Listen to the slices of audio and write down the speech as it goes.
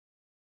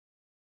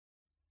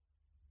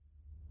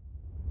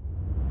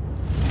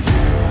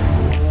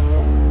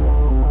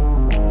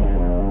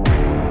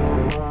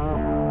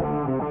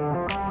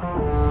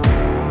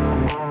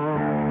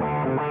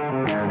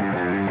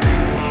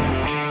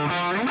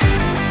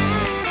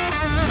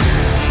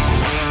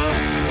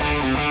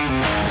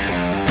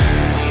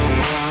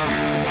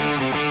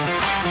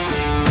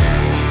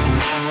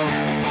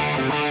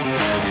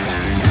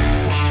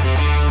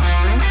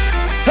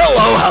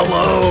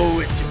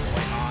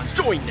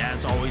joined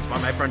as always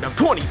by my friend of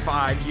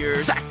 25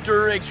 years,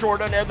 actor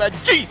extraordinaire, the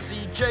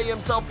GCJ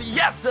himself, the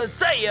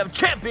SSAF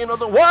champion of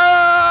the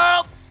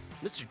world,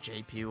 Mr.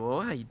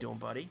 JP. How you doing,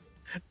 buddy?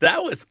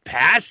 That was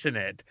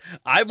passionate.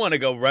 I want to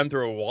go run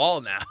through a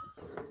wall now.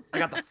 I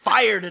got the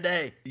fire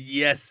today.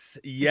 Yes.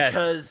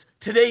 Because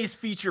today's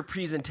feature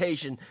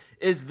presentation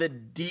is the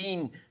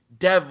Dean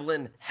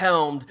Devlin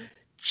helmed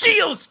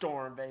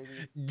Geostorm, baby.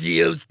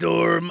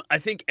 Geostorm. I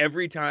think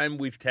every time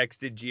we've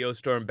texted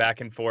Geostorm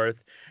back and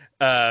forth,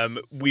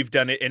 we've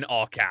done it in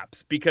all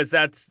caps because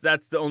that's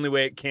the only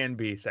way it can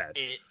be said.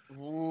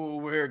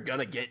 We're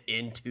gonna get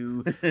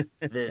into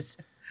this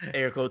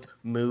air quotes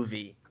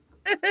movie.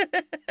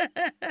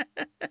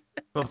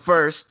 But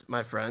first,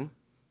 my friend,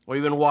 what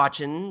have you been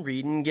watching,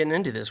 reading, getting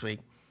into this week?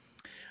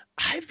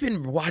 I've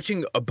been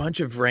watching a bunch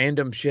of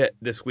random shit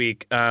this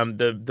week.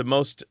 The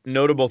most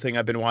notable thing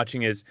I've been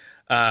watching is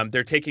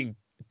they're taking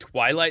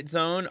Twilight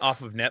Zone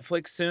off of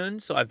Netflix soon,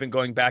 so I've been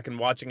going back and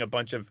watching a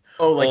bunch of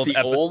old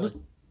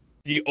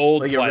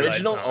Twilight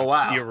original Zone. Oh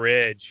wow, the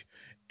Ridge.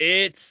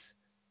 It's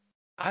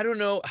I don't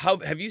know how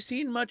have you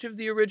seen much of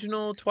the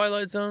original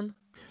Twilight Zone?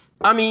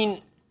 I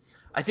mean,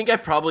 I think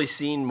I've probably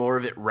seen more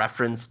of it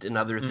referenced in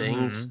other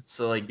things.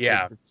 So like,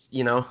 yeah, it's,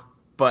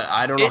 but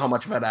I don't know how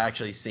much of it I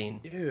actually seen.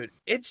 Dude,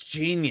 it's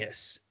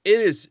genius. It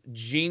is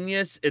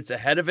genius. It's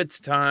ahead of its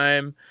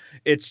time.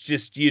 It's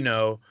just,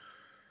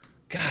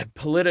 God,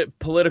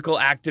 political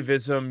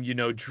activism,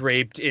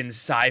 draped in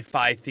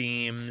sci-fi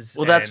themes.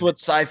 Well, that's what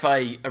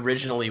sci-fi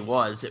originally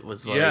was. It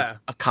was like a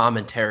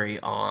commentary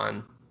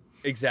on.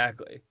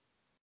 Exactly.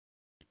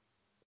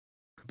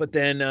 But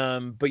then,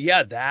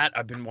 that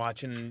I've been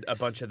watching a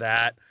bunch of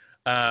that.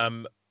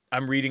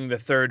 I'm reading the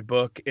third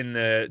book in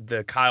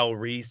the Kyle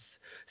Reese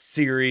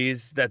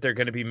series that they're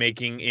going to be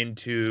making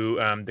into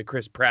the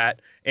Chris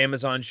Pratt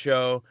Amazon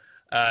show.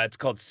 It's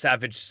called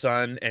Savage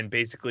Son, and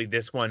basically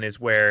this one is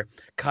where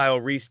Kyle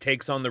Reese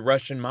takes on the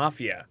Russian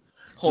mafia.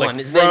 Hold on,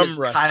 his name is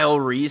Kyle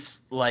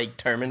Reese, like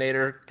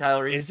Terminator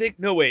Kyle Reese? Is it?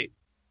 No, wait.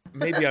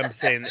 Maybe I'm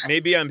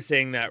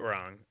saying that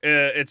wrong.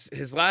 It's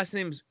his last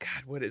name's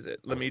God. What is it?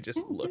 Let me just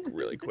look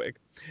really quick.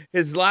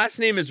 His last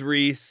name is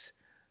Reese.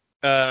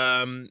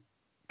 God,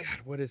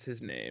 what is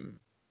his name?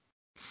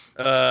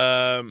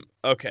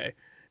 Okay,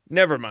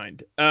 never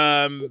mind.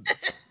 Yeah,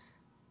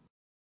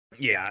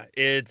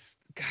 it's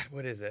God.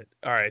 What is it?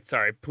 All right,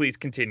 sorry. Please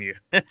continue.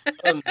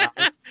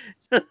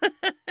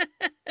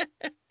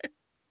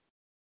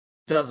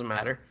 Doesn't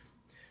matter.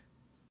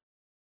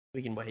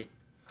 We can wait.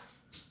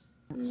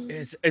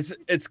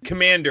 It's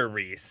Commander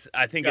Reese.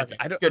 I think okay,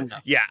 I don't. Good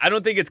enough. Yeah, I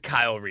don't think it's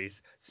Kyle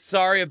Reese.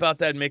 Sorry about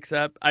that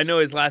mix-up. I know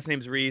his last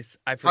name's Reese.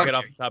 I forget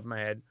off the top of my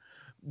head.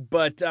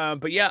 But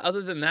yeah,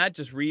 other than that,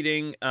 just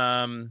reading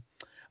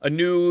a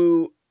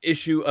new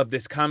issue of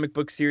this comic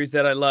book series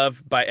that I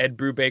love by Ed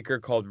Brubaker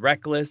called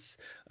Reckless.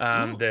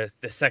 The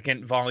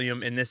second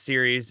volume in this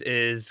series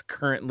is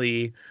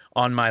currently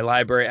on my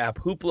library app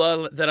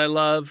Hoopla that I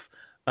love.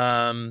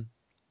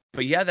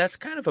 But yeah, that's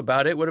kind of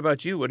about it. What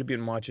about you? What have you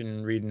been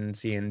watching, reading,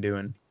 seeing,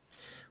 doing?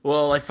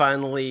 Well, I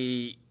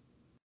finally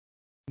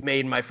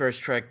made my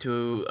first trek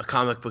to a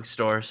comic book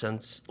store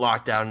since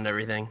lockdown and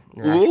everything.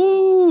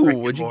 Ooh,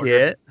 what'd you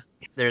get?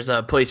 There's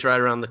a place right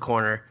around the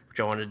corner,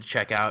 which I wanted to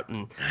check out,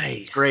 and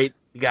nice. It's great.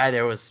 The guy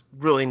there was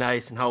really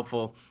nice and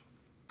helpful.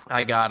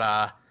 I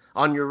got,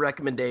 on your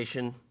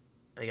recommendation,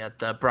 I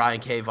got Brian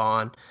K.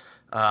 Vaughan,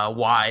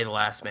 Y, The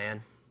Last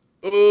Man.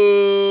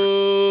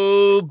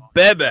 Ooh,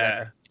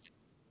 baby.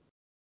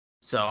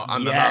 So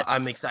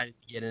I'm excited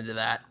to get into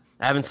that.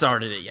 I haven't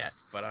started it yet,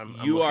 but I'm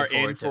you are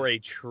in for a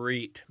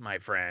treat, my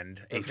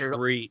friend. A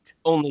treat.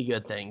 Only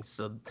good things.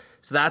 So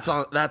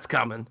that's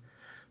coming.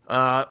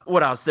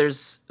 What else?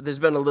 There's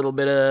been a little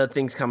bit of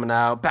things coming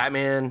out.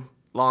 Batman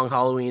Long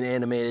Halloween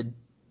animated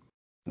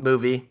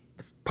movie,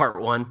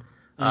 part 1,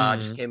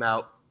 just came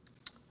out,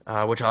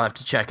 which I'll have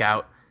to check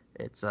out.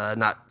 It's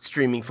not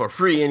streaming for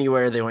free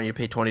anywhere. They want you to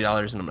pay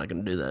 $20, and I'm not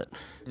going to do that.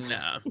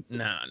 No.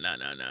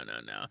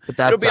 But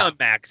it'll be on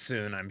Max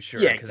soon, I'm sure,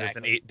 because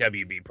exactly. It's an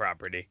 8WB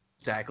property.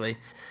 Exactly.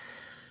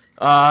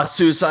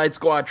 Suicide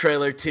Squad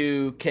trailer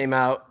 2 came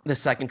out. The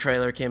second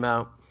trailer came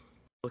out.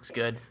 Looks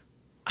good.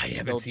 I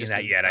haven't seen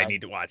that yet. I need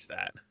to watch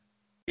that.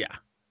 Yeah.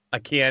 I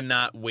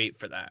cannot wait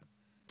for that.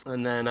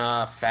 And then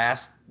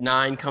Fast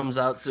 9 comes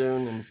out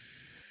soon, and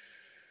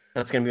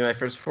that's going to be my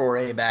first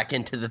foray back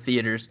into the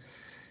theaters.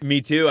 Me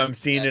too. I'm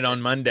seeing it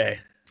on Monday.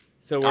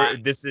 So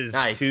this is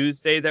nice.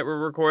 Tuesday that we're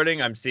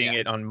recording. I'm seeing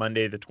it on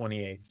Monday the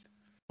 28th.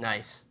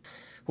 Nice.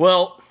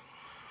 Well,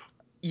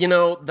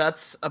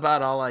 that's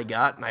about all I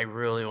got, and I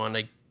really want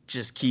to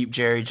just keep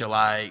Jerry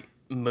July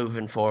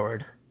moving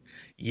forward.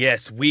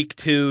 Yes, week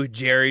 2,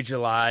 Jerry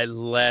July.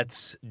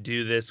 Let's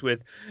do this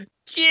with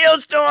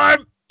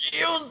Geostorm!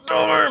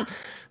 Geostorm!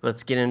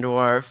 Let's get into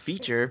our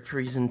feature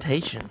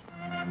presentation.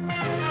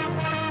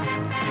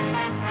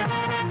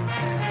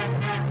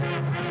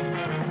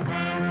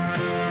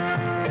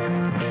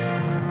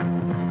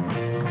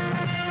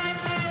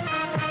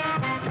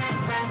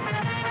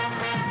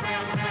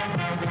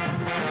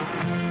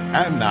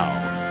 And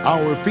now,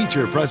 Our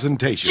feature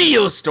presentation.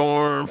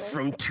 Geostorm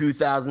from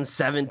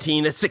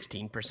 2017, a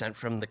 16%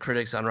 from the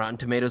critics on Rotten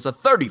Tomatoes, a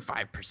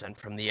 35%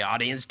 from the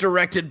audience,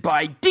 directed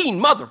by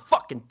Dean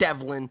motherfucking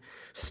Devlin,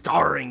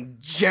 starring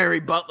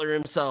Jerry Butler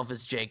himself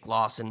as Jake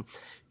Lawson,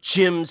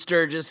 Jim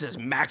Sturgis as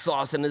Max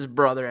Lawson, his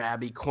brother,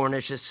 Abby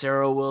Cornish as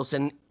Sarah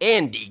Wilson,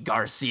 Andy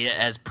Garcia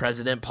as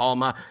President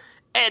Palma,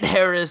 Ed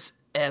Harris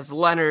as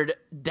Leonard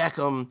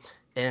Deckham,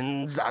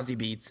 and Zazie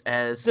Beetz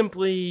as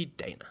simply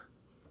Dana.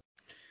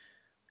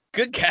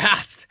 Good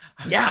cast.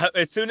 Yeah.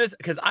 As soon as,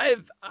 because I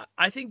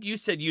think you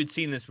said you'd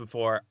seen this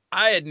before.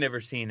 I had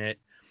never seen it.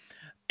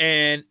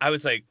 And I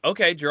was like,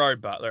 okay,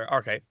 Gerard Butler.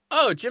 Okay.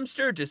 Oh, Jim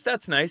Sturgis.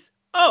 That's nice.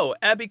 Oh,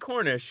 Abby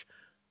Cornish.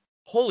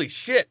 Holy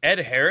shit. Ed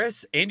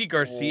Harris, Andy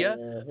Garcia.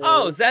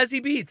 Oh,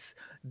 Zazie Beetz.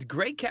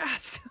 Great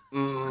cast.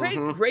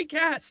 Great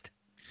cast.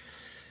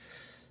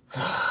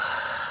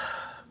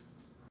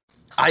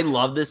 I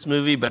love this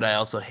movie, but I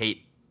also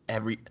hate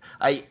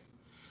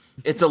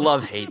it's a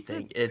love-hate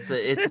thing.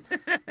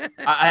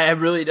 I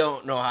really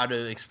don't know how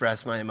to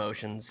express my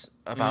emotions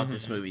about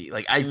this movie.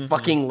 Like, I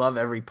fucking love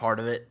every part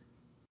of it,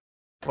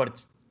 but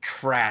it's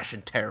trash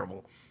and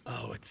terrible.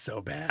 Oh, it's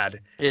so bad.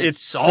 It's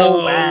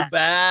so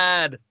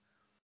bad.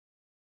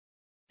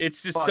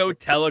 It's just so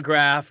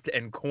telegraphed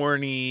and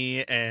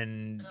corny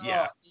and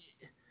yeah.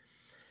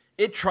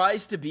 It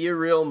tries to be a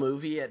real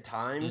movie at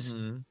times,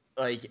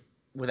 like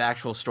with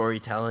actual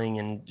storytelling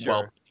and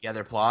well put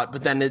together plot,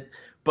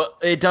 but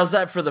it does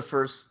that for the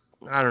first,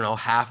 I don't know,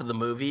 half of the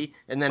movie,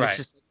 and then it's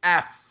just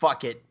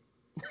fuck it.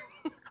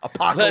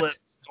 Apocalypse.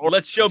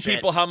 Let's show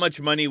people how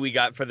much money we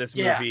got for this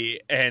movie,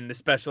 and the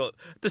special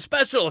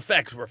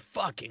effects were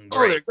fucking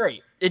great. Oh, they're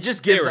great. It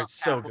just gives us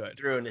so good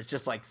through, and it's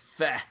just like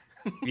feh.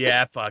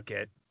 Yeah, fuck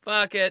it.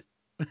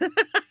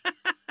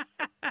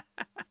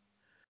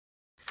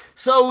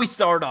 So we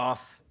start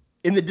off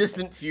in the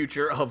distant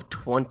future of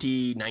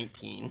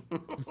 2019.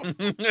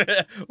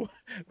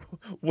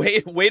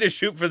 way to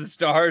shoot for the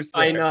stars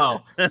there. I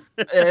know.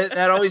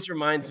 That always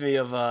reminds me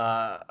of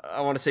I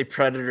want to say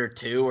Predator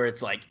 2, where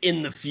it's like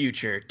in the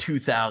future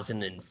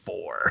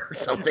 2004 or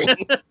something.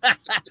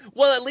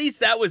 Well, at least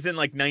that was in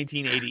like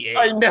 1988.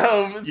 I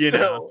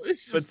know,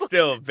 but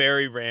still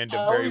very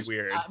random, very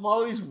weird. I'm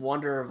always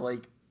wonder of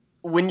like,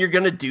 when you're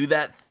gonna do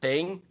that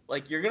thing,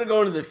 like you're gonna go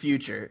into the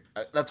future,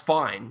 that's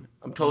fine.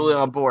 I'm totally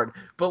on board.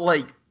 But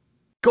like,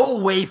 go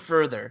way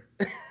further.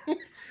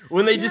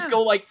 When they just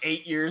go like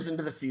 8 years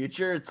into the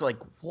future, it's like,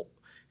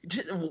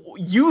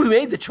 you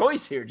made the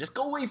choice here. Just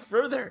go way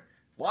further.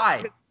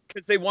 Why?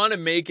 Because they want to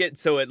make it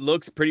so it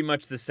looks pretty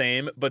much the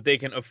same, but they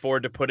can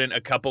afford to put in a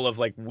couple of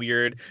like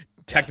weird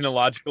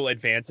technological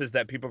advances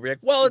that people be like,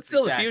 well, it's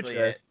still the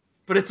future.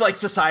 But it's like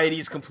society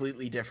is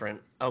completely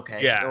different.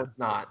 Okay. Yeah. No, it's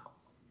not.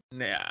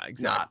 Yeah,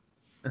 exactly.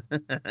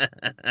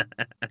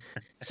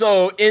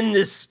 So in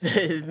this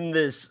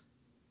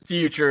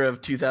future of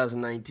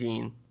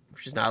 2019,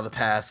 which is now the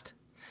past,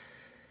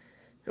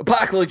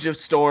 apocalyptic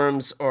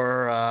storms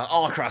are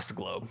all across the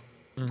globe.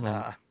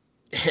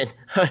 And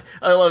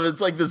I love it. It's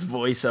like this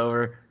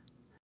voiceover.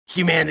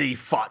 Humanity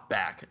fought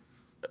back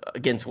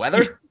against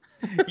weather.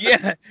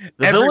 Yeah.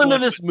 The villain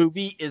of this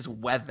movie is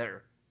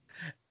weather.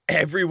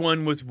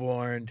 Everyone was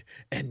warned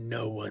and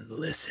no one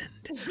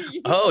listened.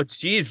 Oh,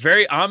 geez.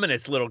 Very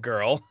ominous, little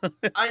girl.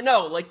 I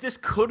know. Like, this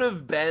could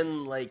have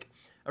been, like,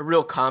 a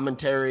real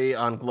commentary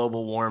on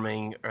global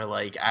warming or,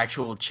 like,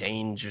 actual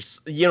change or,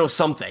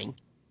 something.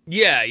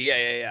 Yeah.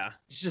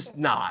 It's just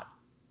not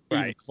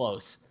even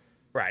close.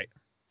 Right.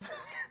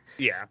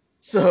 Yeah.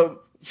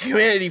 So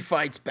humanity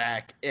fights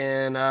back,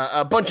 and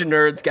a bunch of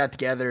nerds got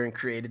together and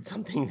created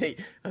something.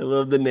 I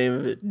love the name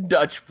of it,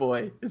 Dutch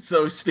Boy. It's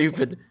so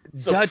stupid.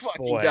 It's so Dutch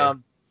fucking Boy.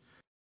 dumb.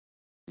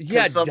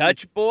 Yeah,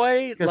 Dutch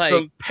Boy. Like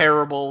some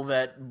parable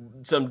that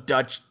some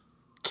Dutch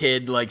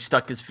kid like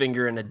stuck his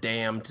finger in a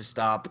dam to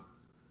stop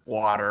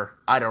water.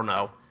 I don't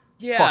know.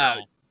 Yeah.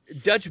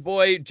 Dutch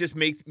Boy just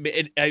makes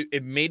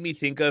it made me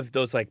think of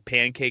those like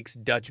pancakes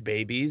Dutch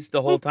babies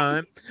the whole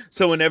time.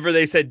 So whenever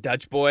they said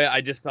Dutch Boy, I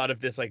just thought of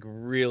this like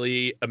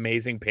really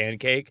amazing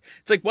pancake.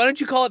 It's like, why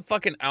don't you call it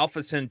fucking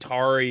Alpha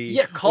Centauri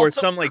or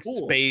some like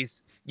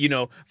space,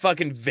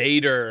 fucking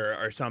Vader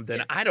or something.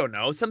 Yeah. I don't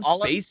know, some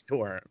space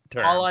term.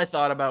 All I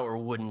thought about were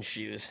wooden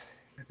shoes.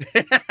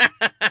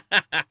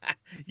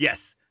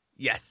 Yes.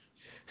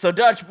 So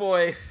Dutch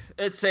Boy,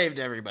 it saved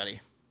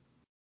everybody.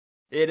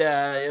 It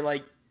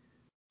like,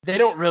 they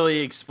don't really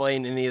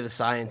explain any of the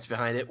science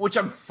behind it, which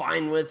I'm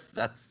fine with.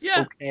 That's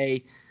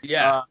okay.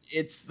 Yeah.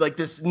 It's like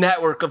this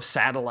network of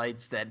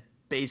satellites that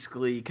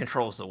basically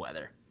controls the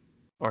weather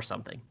or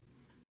something.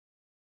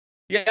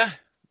 Yeah.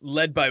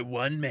 Led by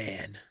one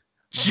man.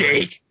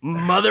 Jake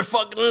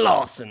motherfucking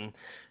Lawson.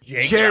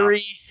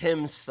 Jerry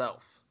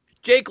himself.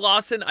 Jake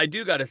Lawson, I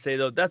do got to say,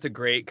 though, that's a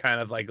great kind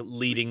of like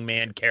leading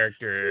man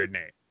character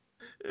name.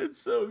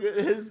 It's so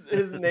good.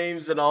 His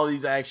names in all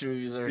these action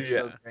movies are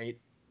so great.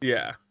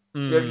 Yeah.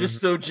 They're just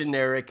so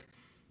generic.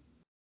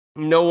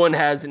 No one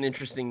has an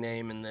interesting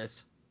name in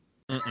this.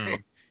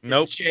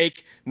 Nope.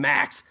 Jake,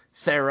 Max,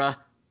 Sarah,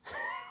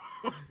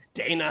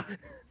 Dana.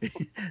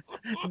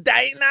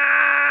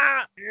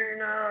 Dana!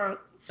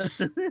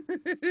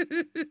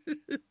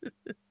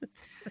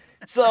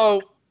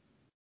 So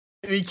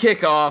we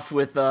kick off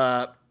with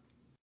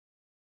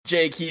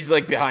Jake. He's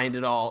like behind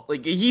it all.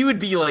 Like he would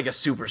be like a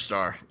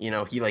superstar, you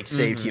know. He like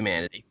saved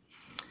humanity.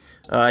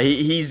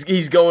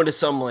 He's going to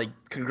some like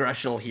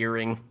congressional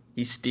hearing.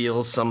 He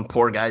steals some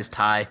poor guy's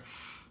tie.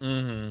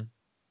 Mm-hmm.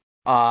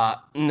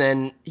 And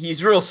then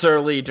he's real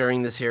surly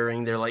during this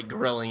hearing. They're like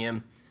grilling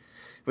him,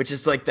 which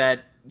is like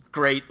that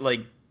great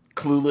like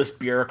clueless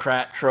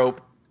bureaucrat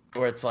trope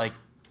where it's like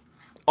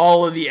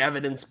all of the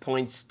evidence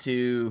points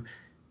to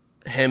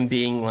him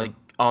being like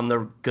on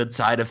the good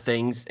side of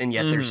things, and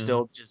yet they're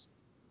still just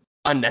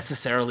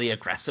unnecessarily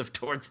aggressive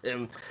towards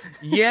him.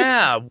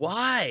 Yeah,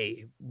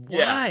 why?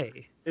 Yeah.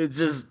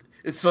 It's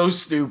so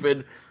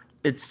stupid.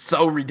 It's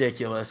so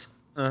ridiculous.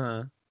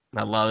 Uh-huh.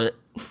 I love it.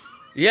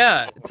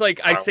 Yeah, it's like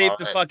I saved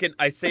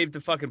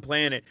the fucking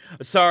planet.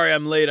 Sorry,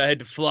 I'm late. I had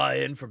to fly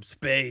in from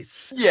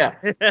space. Yeah.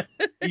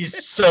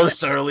 He's so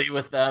surly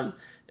with them.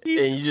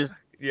 And you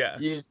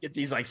just get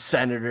these like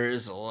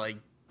senators like,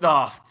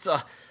 I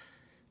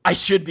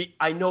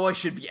know I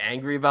should be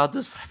angry about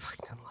this, but I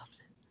fucking loved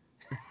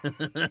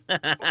it.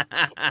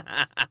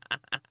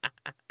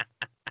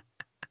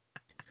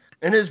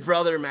 And his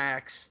brother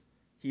Max,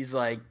 he's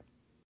like,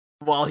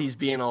 while he's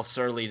being all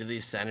surly to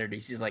these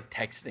senators, he's like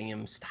texting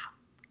him, "Stop,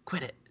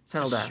 quit it,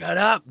 settle down. Shut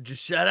up,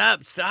 just shut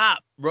up,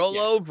 stop, roll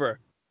over."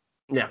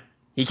 Yeah,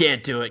 he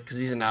can't do it because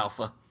he's an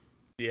alpha.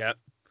 Yep.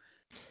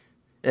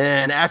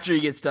 And after he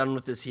gets done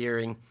with this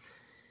hearing,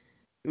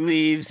 he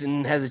leaves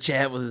and has a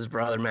chat with his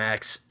brother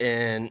Max,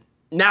 and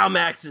now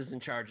Max is in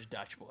charge of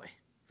Dutch Boy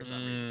for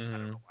some reason. I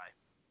don't know why.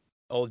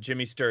 Old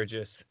Jimmy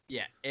Sturgis.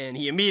 Yeah, and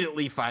he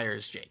immediately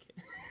fires Jake.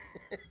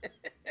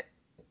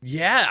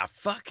 Yeah,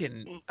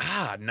 fucking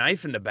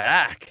knife in the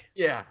back.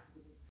 Yeah.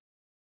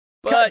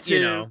 But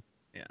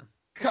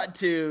Cut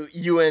to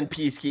UN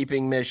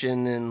peacekeeping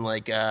mission in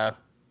like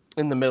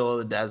in the middle of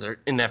the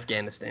desert in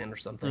Afghanistan or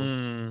something.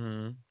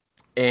 Mm-hmm.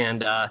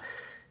 And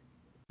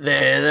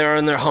they're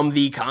in their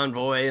Humvee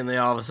convoy, and they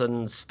all of a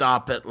sudden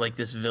stop at like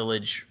this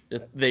village.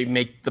 They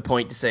make the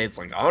point to say it's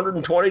like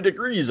 120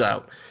 degrees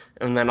out,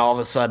 and then all of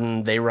a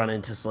sudden they run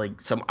into like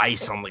some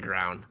ice on the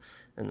ground,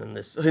 and then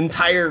this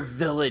entire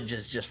village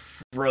is just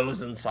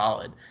frozen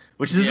solid,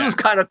 which this was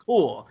kind of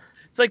cool.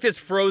 It's like this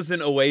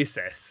frozen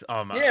oasis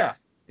almost. Yeah.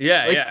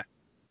 Yeah.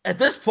 At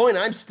this point,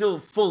 I'm still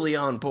fully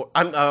on board.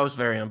 I was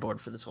very on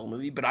board for this whole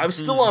movie, but I was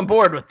still on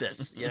board with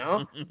this, you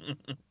know?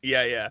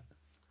 Yeah.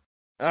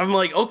 I'm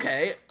like,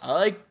 okay, I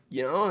like,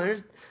 you know,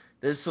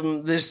 there's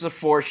a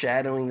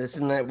foreshadowing, this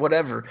and that,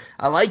 whatever.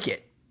 I like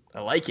it.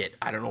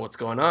 I don't know what's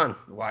going on.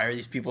 Why are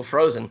these people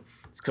frozen?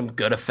 It's some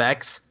good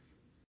effects.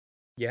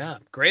 Yeah,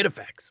 great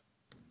effects.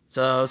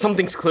 So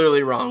something's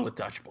clearly wrong with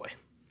Dutch Boy.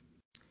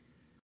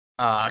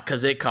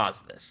 Because it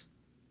caused this.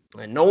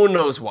 And no one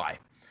knows why.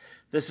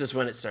 This is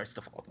when it starts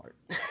to fall apart.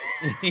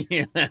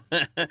 Yeah.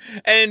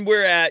 And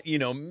we're at,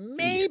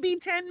 maybe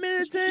 10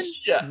 minutes in.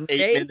 Yeah,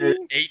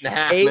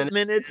 8.5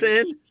 minutes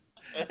in.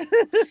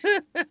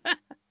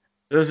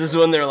 This is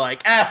when they're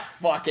like,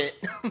 fuck it.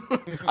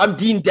 I'm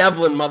Dean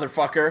Devlin,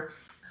 motherfucker.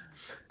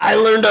 I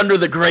learned under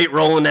the great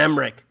Roland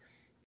Emmerich.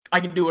 I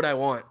can do what I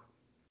want.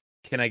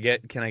 Can I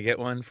get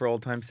one for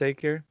old time's sake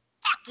here?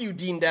 Fuck you,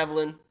 Dean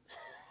Devlin.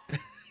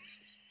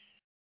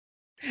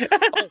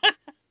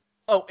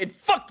 And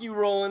fuck you,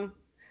 Roland.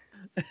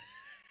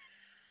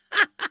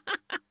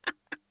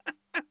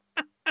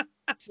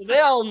 So they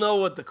all know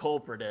what the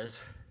culprit is,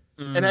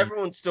 and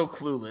everyone's still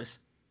clueless.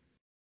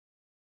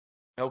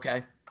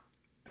 Okay.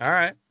 All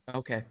right.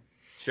 Okay.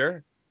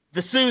 Sure.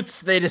 The Suits,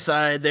 they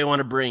decide they want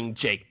to bring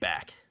Jake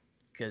back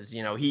because,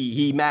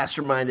 he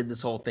masterminded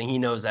this whole thing. He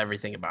knows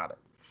everything about it.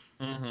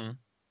 Mm-hmm.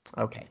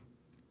 Okay.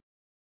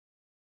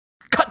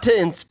 Cut to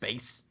in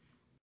space.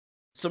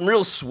 Some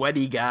real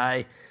sweaty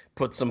guy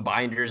put some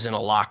binders in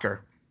a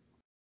locker.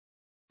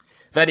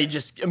 Then he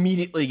just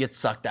immediately gets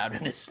sucked out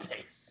into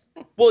space.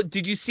 Well,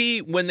 did you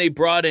see when they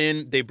brought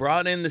in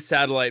the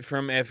satellite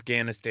from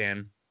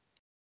Afghanistan?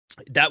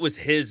 That was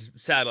his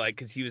satellite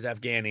because he was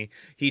Afghani.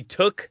 He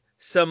took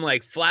some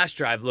like flash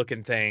drive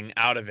looking thing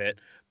out of it,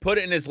 put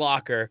it in his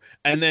locker,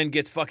 and then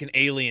gets fucking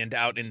aliened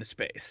out into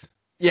space.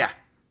 Yeah.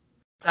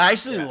 I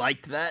actually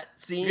liked that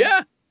scene.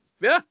 Yeah.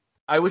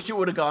 I wish it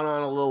would have gone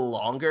on a little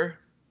longer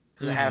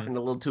because it happened a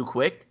little too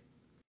quick.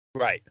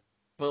 Right.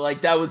 But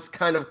like that was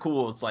kind of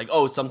cool. It's like,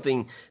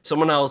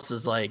 someone else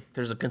is like,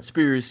 there's a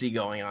conspiracy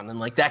going on, and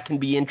like that can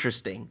be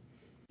interesting.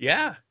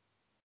 Yeah.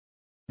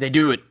 They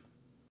do it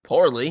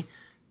poorly,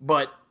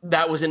 but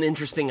that was an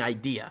interesting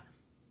idea.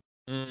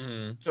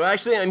 Mm-hmm. So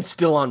actually, I'm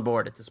still on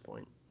board at this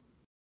point.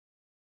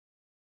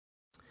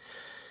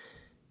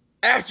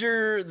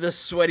 After the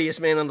sweatiest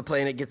man on the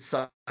planet gets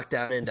sucked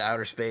out into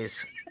outer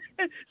space.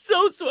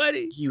 So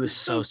sweaty. He was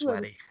so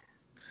sweaty.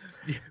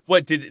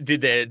 What did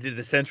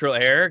the central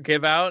air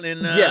give out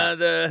in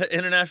the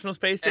International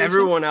Space Station?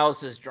 Everyone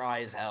else is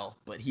dry as hell,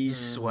 but he's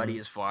sweaty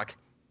as fuck.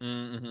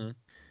 Mm-hmm.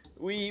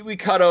 We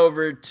cut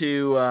over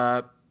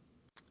to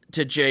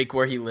to Jake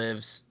where he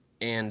lives,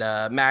 and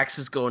Max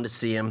is going to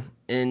see him.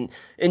 And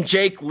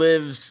Jake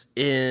lives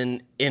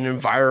in an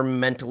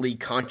environmentally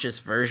conscious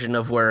version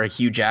of where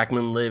Hugh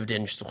Jackman lived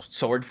in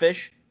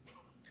Swordfish.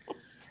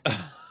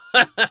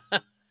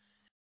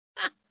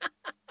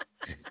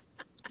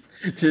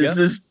 Just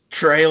this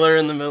trailer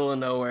in the middle of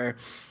nowhere.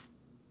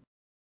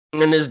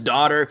 And his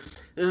daughter,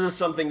 this is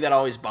something that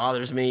always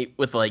bothers me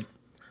with, like,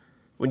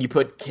 when you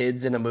put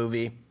kids in a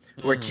movie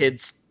where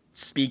kids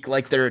speak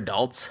like they're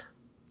adults.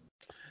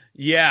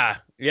 Yeah.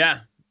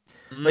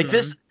 Like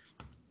this,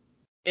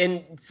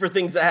 and for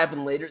things that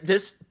happen later,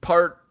 this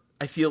part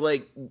I feel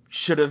like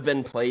should have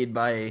been played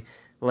by,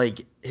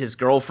 like, his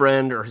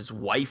girlfriend or his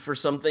wife or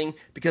something,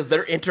 because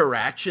their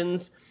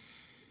interactions,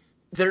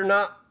 they're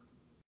not,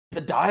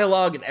 the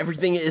dialogue and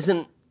everything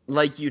isn't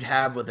like you'd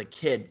have with a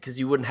kid, because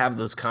you wouldn't have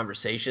those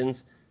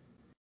conversations.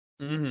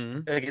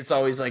 Like, it's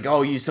always like,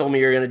 oh, you told me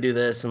you're gonna do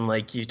this, and,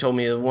 like, you told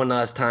me one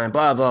last time,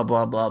 blah blah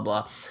blah blah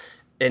blah,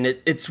 and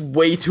it's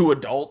way too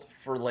adult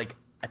for, like,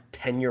 a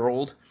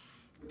 10-year-old.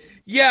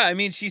 Yeah, I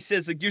mean, she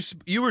says, like,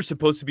 you were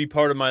supposed to be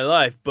part of my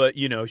life, but,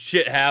 you know,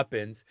 shit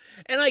happens.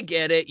 And I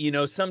get it. You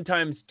know,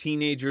 sometimes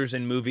teenagers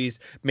in movies,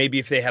 maybe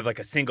if they have, like,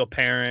 a single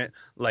parent,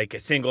 like a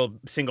single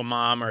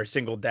mom or a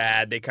single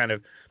dad, they kind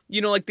of,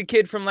 you know, like the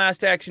kid from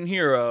Last Action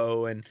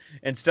Hero and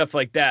stuff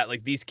like that.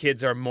 Like, these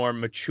kids are more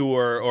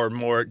mature or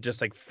more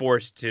just, like,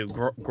 forced to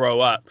grow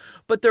up.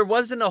 But there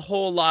wasn't a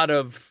whole lot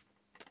of,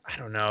 I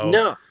don't know.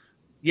 No.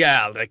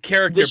 Yeah, the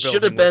character This building.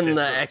 should have been the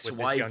with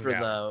ex-wife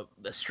or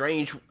the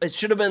strange. It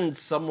should have been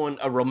someone,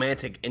 a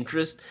romantic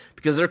interest,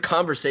 because their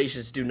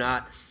conversations do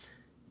not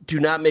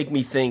make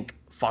me think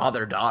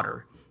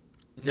father-daughter.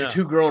 They're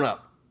too grown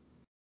up.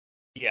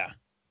 Yeah.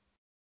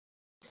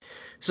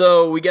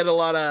 So we get a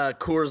lot of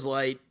Coors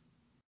Light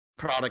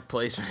product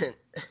placement.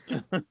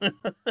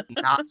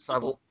 Not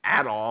subtle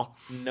at all.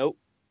 Nope.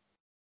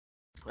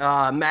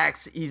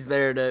 Max, he's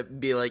there to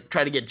be like,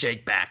 try to get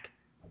Jake back.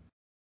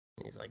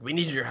 He's like, we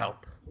need your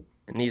help.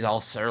 And he's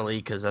all surly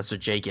because that's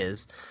what Jake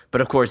is.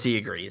 But of course he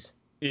agrees.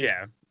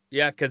 Yeah,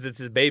 because it's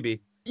his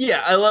baby.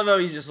 Yeah, I love how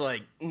he's just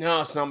like,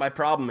 no, it's not my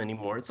problem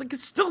anymore. It's like,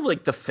 it's still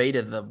like the fate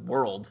of the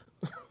world.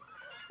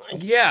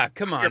 Like, yeah,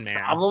 come on, man.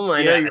 Problem?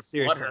 I know you're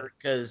butthurt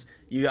because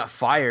you got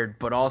fired,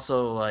 but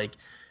also, like,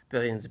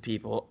 billions of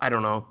people. I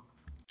don't know.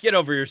 Get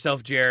over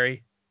yourself,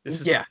 Jerry. This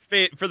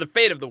is for the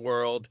fate of the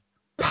world.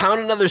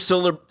 Pound another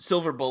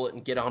silver bullet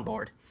and get on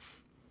board.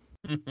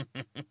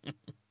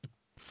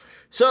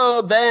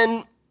 So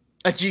then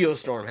a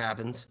geostorm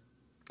happens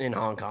in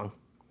Hong Kong.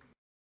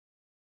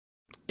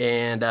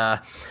 And I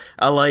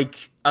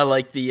like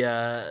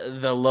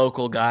the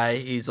local guy.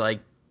 He's like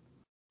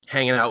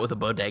hanging out with a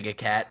bodega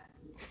cat.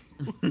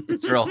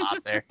 It's real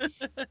hot there.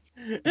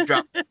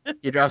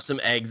 You drop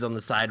some eggs on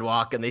the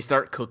sidewalk and they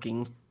start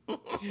cooking.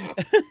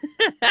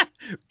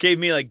 Gave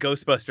me like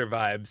Ghostbuster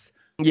vibes.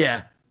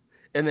 Yeah.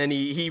 And then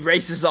he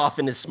races off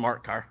in his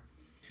smart car.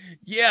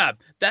 Yeah,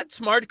 that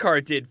smart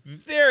car did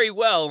very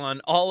well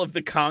on all of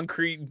the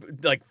concrete,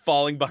 like,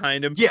 falling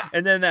behind him. Yeah.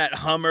 And then that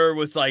Hummer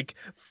was like,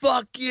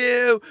 fuck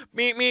you,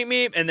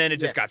 meep. And then it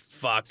just got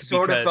fucked.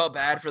 Sort of felt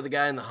bad for the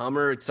guy in the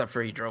Hummer, except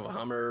for he drove a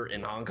Hummer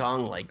in Hong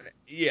Kong. Like,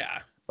 yeah.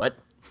 What?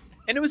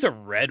 And it was a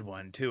red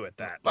one, too, at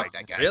that. Fuck like,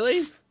 that guy.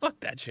 Really? Fuck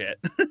that shit.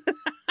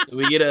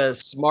 We get a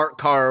smart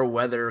car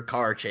weather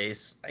car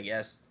chase, I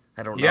guess.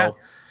 I don't know.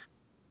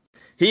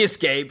 He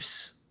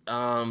escapes.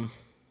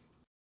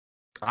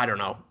 I don't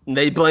know.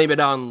 They blame it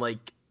on,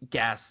 like,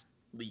 gas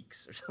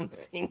leaks or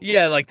something.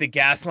 Yeah, like the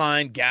gas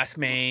line, gas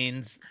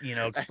mains,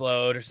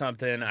 explode or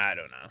something. I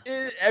don't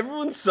know.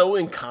 Everyone's so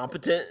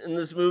incompetent in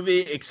this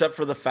movie, except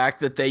for the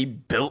fact that they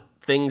built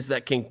things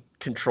that can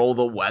control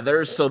the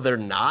weather, so they're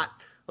not.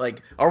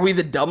 Like, are we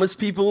the dumbest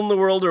people in the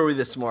world, or are we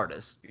the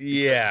smartest?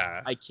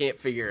 Yeah. I can't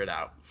figure it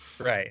out.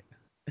 Right.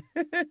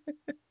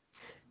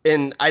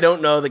 And I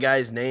don't know the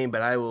guy's name,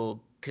 but I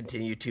will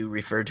continue to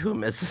refer to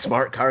him as the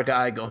smart car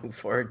guy going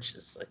forward.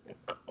 Just so you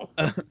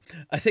know.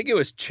 I think it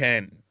was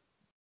Cheng.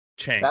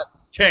 Sure.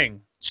 Cheng.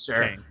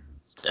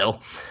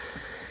 Still.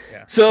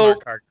 Yeah.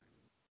 So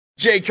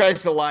Jake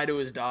tries to lie to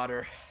his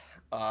daughter.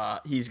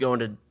 He's going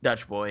to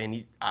Dutch Boy,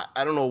 and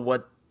I don't know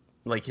what,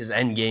 like, his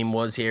end game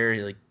was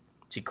here.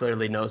 She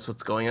clearly knows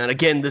what's going on.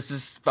 Again, this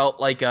is felt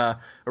like a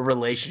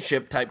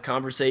relationship type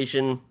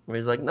conversation where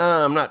he's like,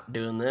 no, I'm not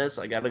doing this.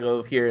 I got to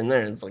go here and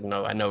there. And it's like,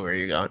 no, I know where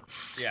you're going.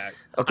 Yeah.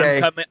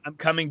 Okay. I'm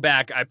coming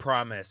back. I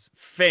promise.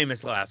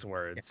 Famous last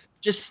words.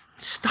 Just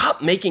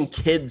stop making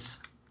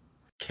kids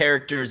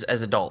characters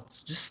as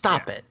adults. Just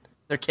stop it.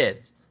 They're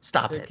kids.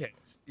 Stop it.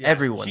 Kids. Yeah.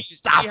 Everyone,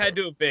 stop it. She had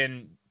to have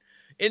been,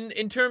 in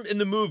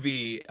the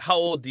movie, how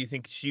old do you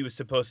think she was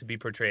supposed to be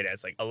portrayed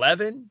as? Like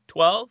 11,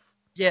 12?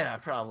 Yeah,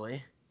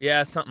 probably.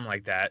 Yeah, something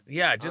like that.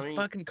 Yeah, just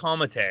fucking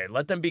calmate.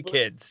 Let them be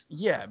kids.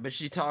 Yeah, but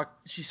she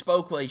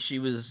spoke like she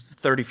was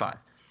 35.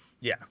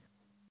 Yeah.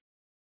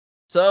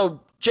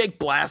 So Jake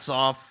blasts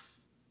off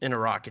in a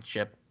rocket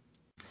ship,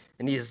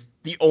 and he is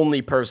the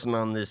only person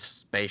on this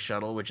space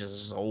shuttle, which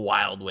is a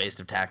wild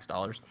waste of tax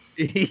dollars.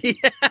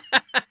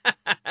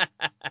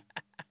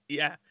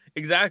 Yeah,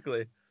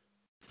 exactly.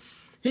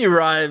 he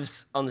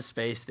arrives on the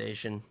space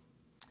station.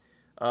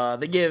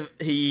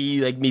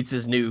 He like meets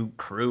his new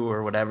crew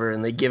or whatever,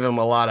 and they give him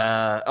a lot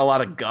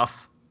of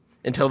guff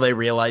until they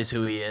realize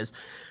who he is.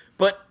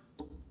 But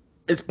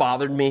it's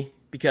bothered me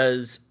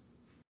because,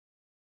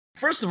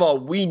 first of all,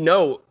 we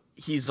know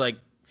he's like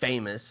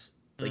famous.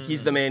 Like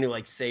he's the man who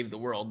like saved the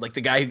world. Like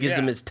the guy who gives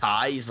him his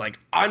tie. He's like,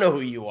 I know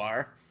who you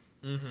are.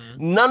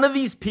 None of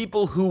these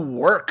people who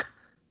work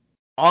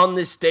on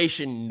this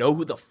station know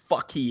who the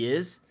fuck he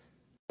is.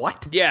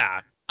 What?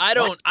 Yeah, I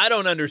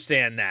don't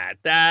understand that.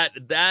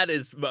 That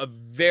is a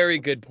very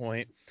good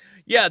point.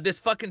 Yeah, this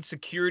fucking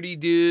security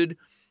dude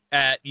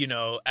at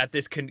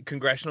this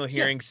congressional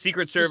hearing,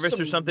 Secret Service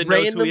or something,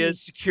 knows who he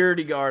is.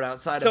 Security guard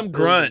outside. Some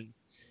grunt.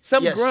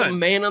 Some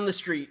man on the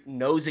street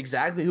knows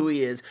exactly who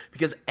he is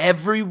because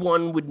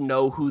everyone would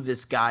know who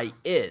this guy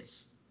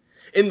is.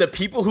 And the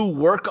people who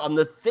work on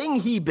the thing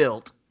he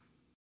built,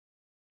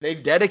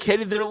 they've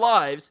dedicated their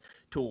lives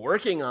to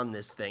working on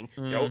this thing.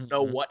 Don't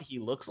know what he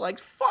looks like.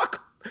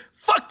 Fuck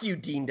you,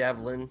 Dean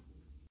Devlin.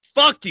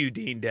 Fuck you,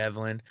 Dean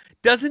Devlin.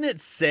 Doesn't it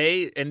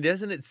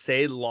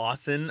say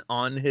Lawson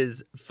on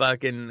his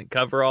fucking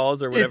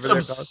coveralls or whatever they're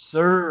called? It's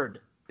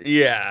absurd.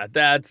 Yeah,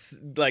 that's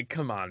like,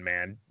 come on,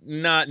 man.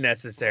 Not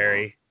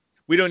necessary.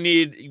 We didn't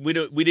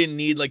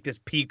need like this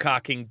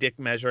peacocking dick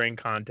measuring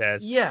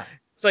contest. Yeah.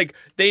 It's like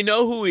they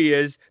know who he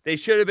is. They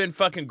should have been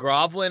fucking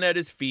groveling at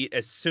his feet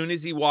as soon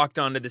as he walked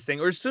onto this thing,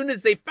 or as soon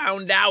as they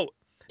found out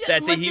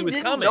that he was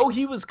coming. Know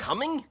he was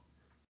coming?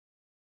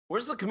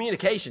 Where's the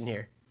communication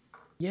here?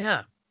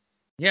 Yeah.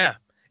 Yeah.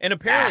 And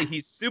apparently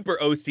he's super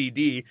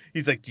OCD.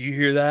 He's like, do you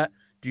hear that?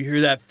 Do you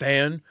hear that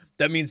fan?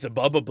 That means the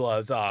blah, blah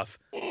is off.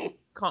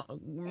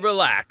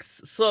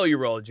 Relax. Slow your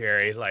roll,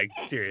 Jerry. Like,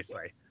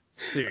 seriously.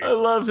 I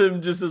love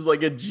him just as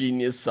like a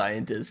genius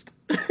scientist.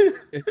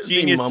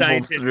 Genius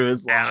scientist through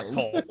his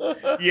asshole.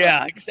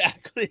 Yeah,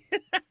 exactly.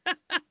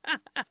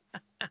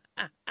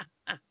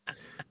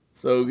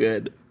 So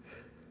good.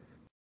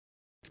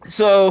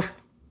 So,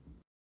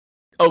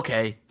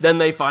 okay. Then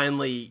they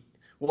finally,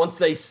 once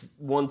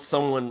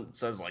someone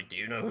says like, do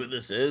you know who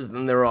this is?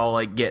 Then they're all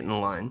like, get in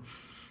line.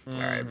 All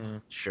right,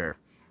 sure.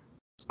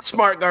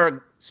 Smart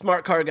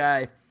car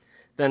guy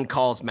then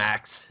calls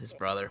Max, his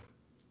brother.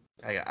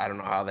 I don't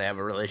know how they have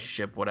a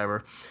relationship,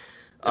 whatever.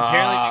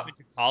 Apparently they went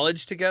to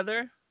college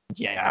together?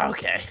 Yeah,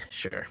 okay,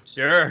 sure.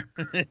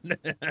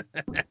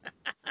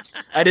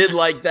 I did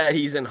like that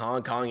he's in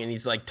Hong Kong and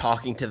he's like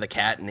talking to the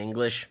cat in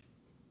English.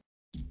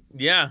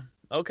 Yeah,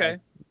 okay.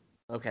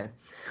 Okay.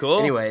 Cool.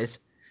 Anyways,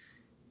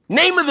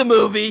 name of the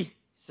movie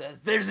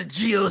says there's a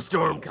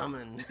geostorm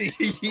coming.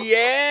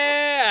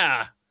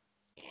 Yeah!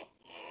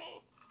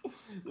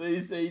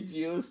 They say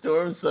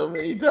geostorm so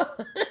many times.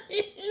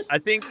 I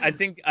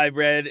think I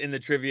read in the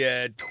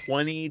trivia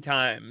 20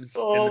 times.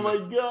 Oh my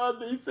god,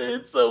 they say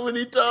it so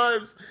many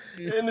times.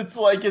 And it's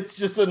like it's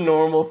just a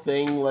normal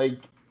thing, like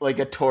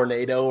a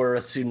tornado or a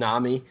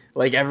tsunami.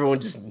 Like everyone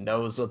just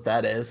knows what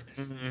that is.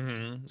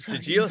 Mm-hmm. It's a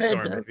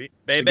geostorm, baby.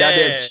 Baby.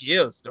 Goddamn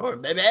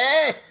geostorm, baby.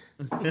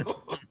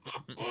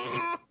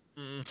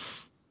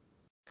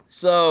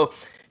 So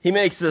he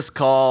makes this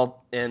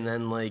call, and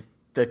then like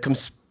the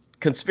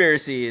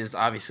conspiracy is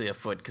obviously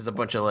afoot because a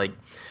bunch of like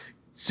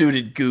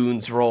suited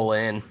goons roll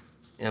in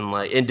and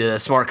like into the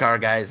smart car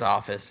guy's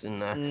office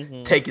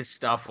and take his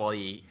stuff while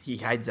he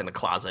hides in a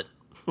closet.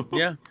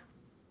 Yeah,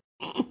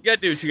 you gotta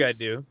do what you gotta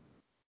do.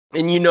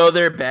 And you know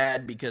they're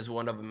bad because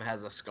one of them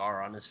has a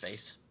scar on his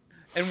face.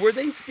 And were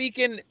they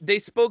speaking? They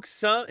spoke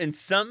in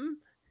some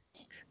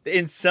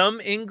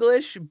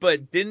English,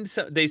 but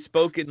they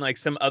spoke in like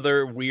some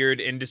other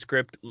weird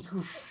indescript.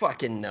 Who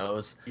fucking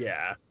knows?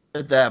 Yeah.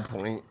 At that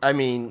point, I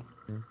mean,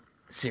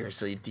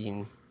 seriously,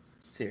 Dean.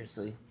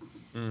 Seriously.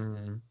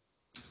 Mm-hmm.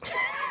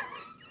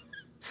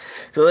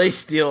 So they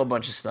steal a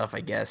bunch of stuff,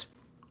 I guess.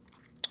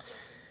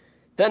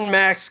 Then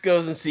Max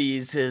goes and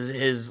sees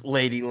his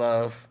lady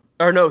love.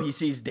 Or no, he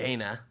sees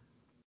Dana,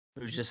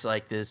 who's just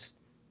like this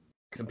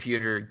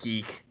computer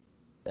geek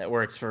that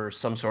works for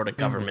some sort of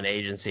government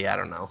agency. I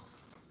don't know.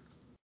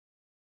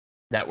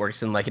 That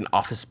works in like an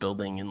office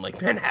building in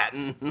like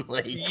Manhattan.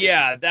 Like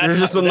yeah, they're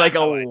just in like a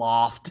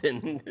loft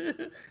and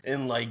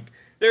in like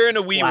they're in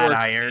a WeWork.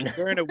 iron.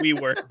 They're in a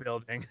WeWork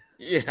building.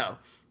 Yeah,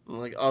 I'm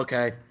like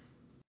okay,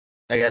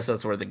 I guess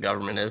that's where the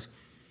government is.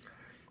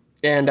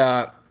 And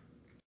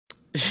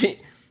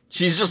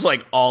she's just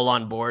like all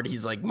on board.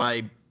 He's like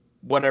my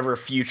whatever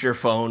future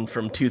phone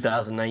from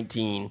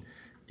 2019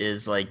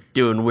 is like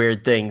doing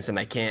weird things and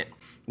I can't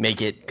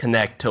make it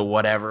connect to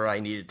whatever I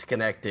need it to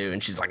connect to.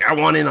 And she's like, I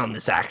want in on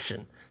this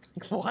action.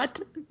 What?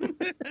 What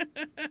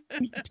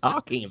are you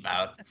talking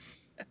about?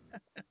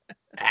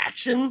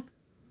 Action?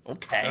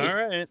 Okay. All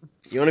right.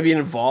 You want to be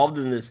involved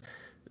in this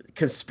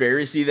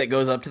conspiracy that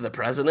goes up to the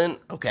president?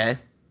 Okay.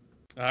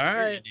 All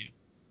right.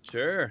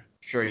 Sure.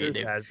 Sure you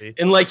do. Jazzy.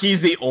 And like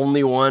he's the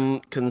only one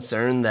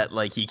concerned that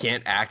like he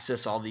can't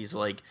access all these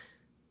like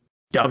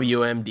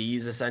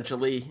WMDs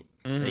essentially.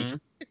 Mm-hmm. Like,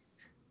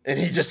 and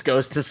he just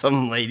goes to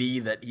some lady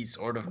that he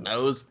sort of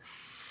knows.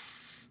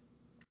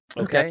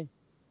 Okay.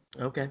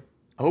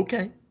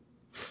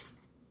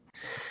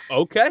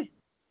 Okay.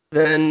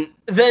 Then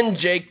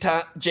Jake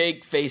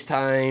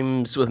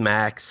FaceTimes with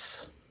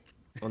Max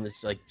on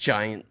this like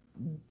giant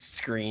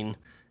screen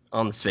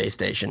on the space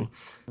station,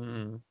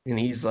 and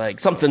he's like,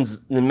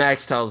 and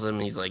Max tells him,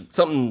 he's like,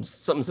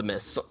 something's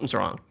amiss, something's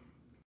wrong,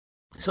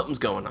 something's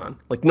going on.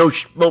 Like no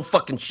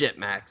fucking shit,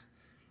 Max.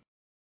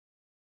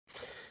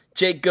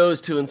 Jake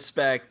goes to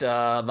inspect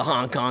the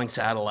Hong Kong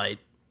satellite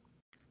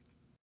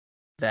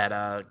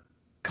that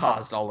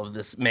caused all of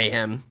this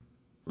mayhem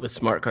with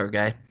Smart Car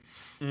Guy.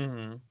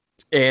 Mm-hmm.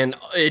 And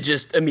it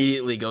just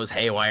immediately goes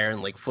haywire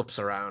and like flips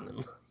around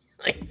and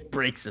like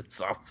breaks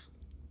itself.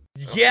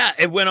 Yeah,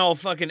 it went all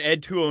fucking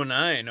Ed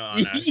 209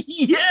 on us.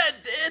 Yeah, it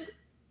did.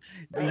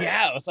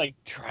 Yeah, it was like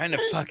trying to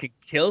fucking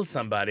kill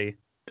somebody.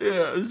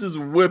 Yeah, it was just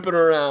whipping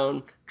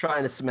around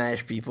trying to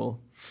smash people.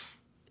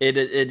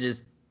 It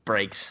just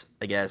breaks,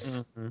 I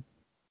guess. Mm-hmm.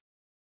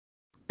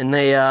 And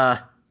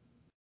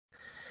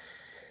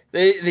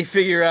they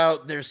figure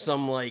out there's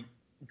some like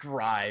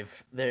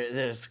drive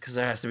there's because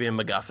there has to be a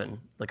MacGuffin.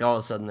 Like all of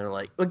a sudden they're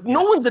like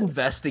no one's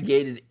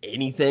investigated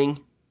anything.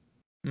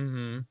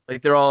 Mm-hmm.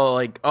 Like they're all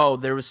like, oh,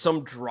 there was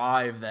some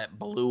drive that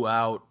blew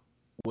out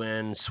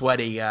when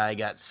Sweaty Guy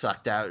got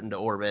sucked out into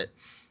orbit.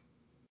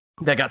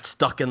 That got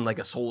stuck in like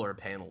a solar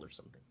panel or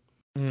something.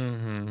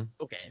 Mm-hmm.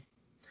 Okay,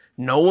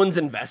 no one's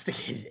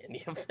investigated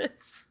any of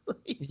this.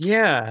 Like,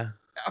 yeah.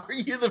 how are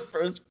you the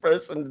first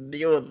person to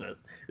deal with this?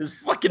 It's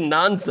fucking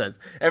nonsense.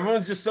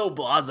 Everyone's just so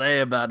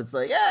blasé about it. It's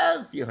like,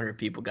 a few hundred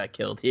people got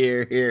killed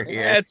here.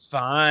 Yeah, it's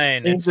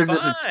fine. Things are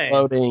just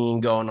exploding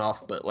and going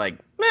off, but like,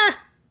 meh.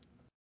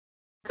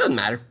 Doesn't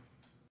matter.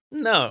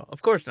 No,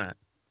 of course not.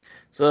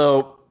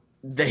 So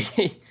they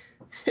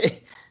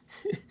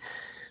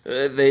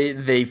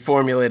they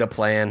formulate a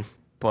plan,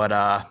 but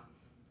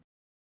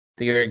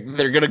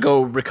they're gonna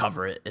go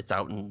recover it. It's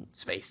out in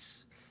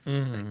space.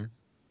 Mm-hmm.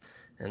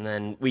 And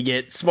then we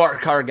get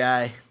Smart Car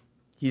Guy.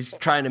 He's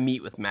trying to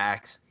meet with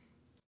Max.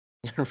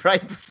 And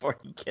right before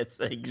he gets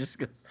there, he just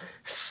gets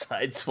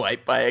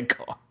sideswiped by a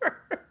car.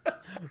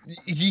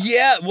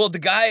 Yeah, well, the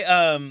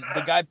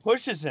guy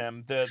pushes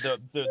him. The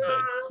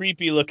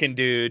creepy looking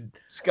dude,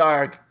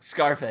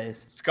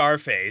 Scarface.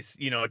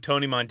 You know,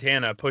 Tony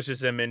Montana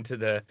pushes him into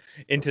the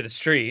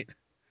street.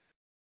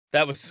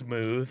 That was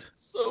smooth.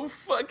 So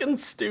fucking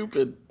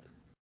stupid.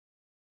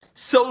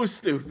 So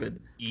stupid.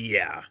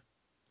 Yeah.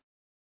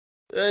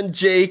 And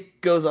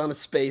Jake goes on a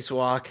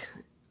spacewalk.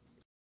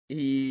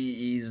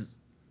 It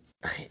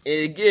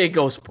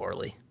goes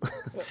poorly.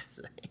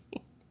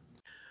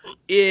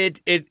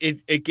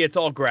 It gets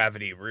all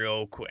gravity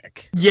real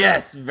quick.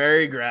 Yes,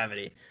 very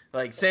gravity.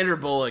 Like Sandra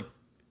Bullock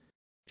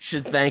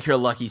should thank her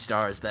lucky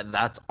stars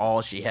that's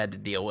all she had to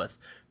deal with,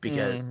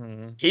 because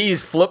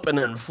he's flipping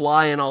and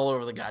flying all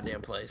over the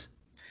goddamn place,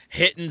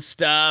 hitting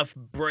stuff,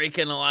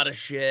 breaking a lot of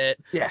shit.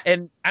 Yeah.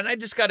 And I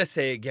just gotta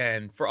say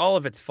again, for all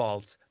of its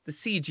faults, the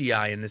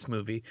CGI in this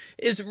movie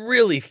is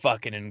really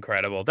fucking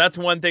incredible. That's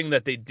one thing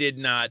that they did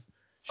not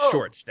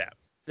short step.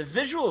 The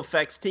visual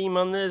effects team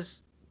on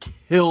this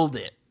killed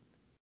it.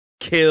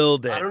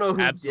 I don't know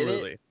who Absolutely.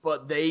 did it,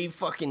 but they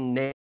fucking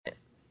nailed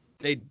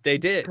it. They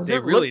did. They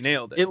really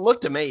nailed it. It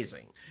looked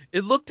amazing.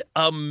 It looked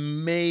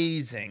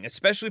amazing,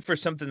 especially for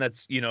something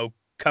that's, you know,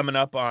 coming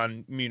up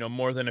on, you know,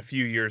 more than a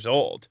few years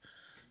old.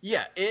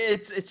 Yeah,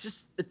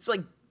 it's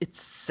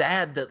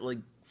sad that like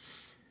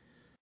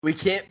we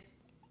can't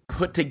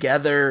put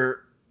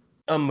together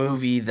a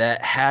movie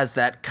that has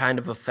that kind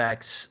of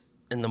effects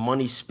and the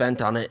money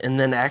spent on it, and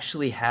then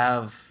actually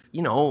have,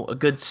 you know, a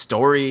good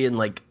story and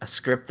like a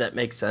script that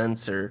makes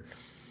sense, or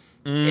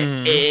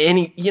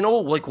any, you know,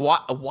 like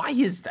why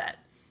is that?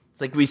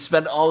 It's like we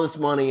spent all this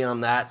money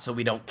on that, so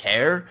we don't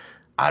care.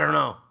 I don't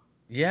know.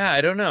 Yeah, I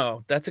don't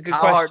know. That's a good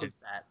How question. hard is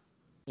that?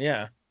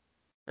 Yeah.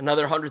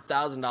 Another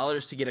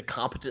 $100,000 to get a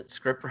competent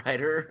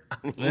scriptwriter. I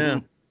mean, Yeah.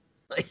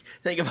 like,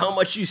 think of how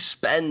much you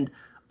spend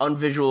on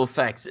visual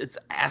effects. It's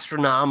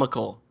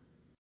astronomical.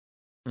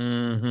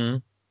 Mm-hmm.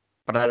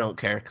 But I don't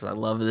care because I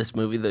love this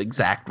movie the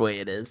exact way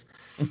it is.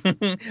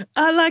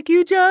 I like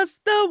you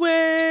just the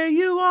way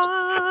you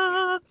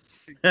are.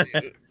 I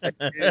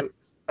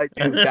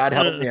do. God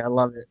help me. I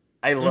love it.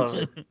 I love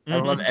it. I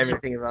love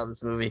everything about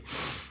this movie.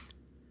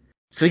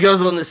 So he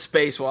goes on this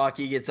spacewalk.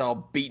 He gets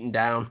all beaten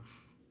down.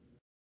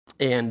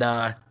 And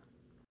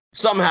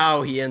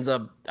somehow he ends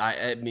up,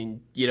 I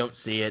mean, you don't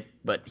see it,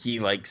 but he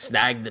like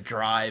snagged the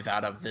drive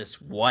out of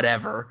this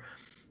whatever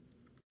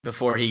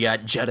before he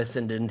got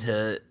jettisoned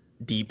into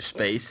deep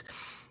space.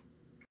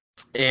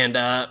 And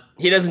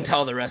he doesn't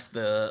tell the rest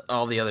of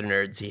all the other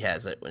nerds he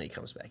has it when he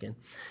comes back in,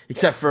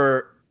 except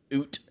for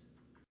Ute,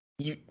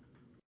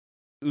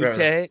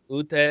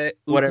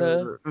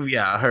 whatever.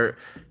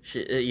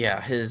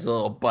 Yeah, his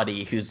little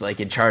buddy who's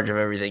like in charge of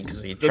everything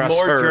because he trusts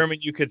her. The more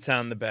German you could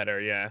sound, the better.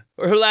 Yeah,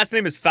 her last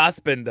name is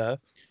Fassbinder.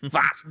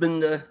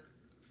 Fassbinder.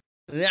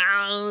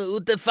 Yeah,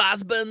 Ute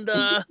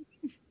Fassbinder.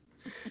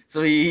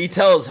 So he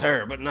tells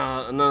her, but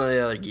none of the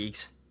other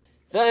geeks.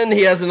 Then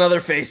he has another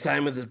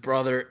FaceTime with his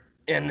brother,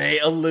 and they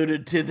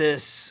alluded to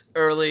this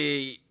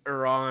earlier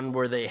on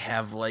where they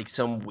have like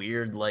some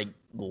weird like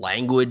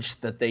language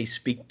that they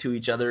speak to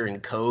each other in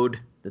code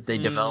that they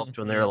developed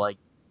when they were like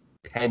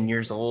 10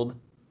 years old.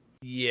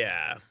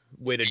 Yeah.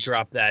 Way to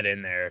drop that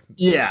in there.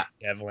 Yeah.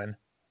 Evelyn.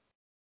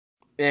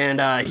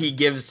 And he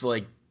gives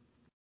like,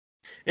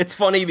 it's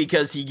funny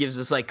because he gives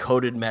this like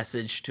coded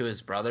message to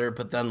his brother,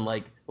 but then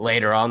like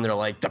later on they're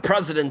like, the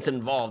president's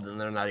involved, and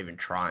they're not even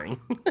trying.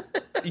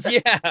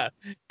 Yeah.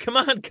 Come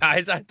on,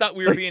 guys. I thought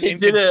we were being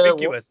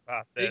inconspicuous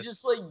about this. They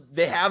just like,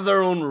 they have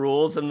their own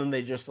rules, and then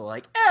they just are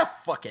like,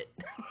 fuck it.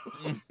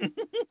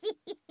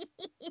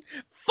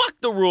 Fuck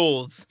the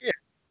rules. Yeah.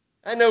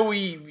 I know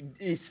we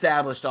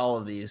established all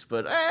of these,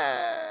 but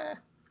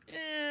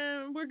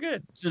we're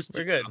good. It's just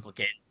we're too good.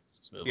 complicated. Let's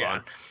just move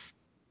on.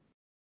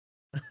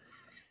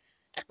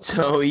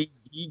 So he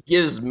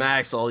gives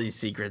Max all these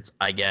secrets,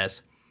 I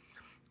guess.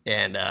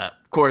 And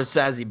of course,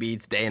 as he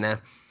beats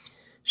Dana,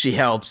 she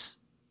helps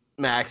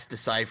Max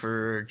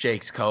decipher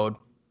Jake's code.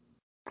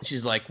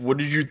 She's like,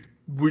 "Would you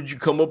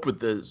come up with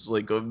this?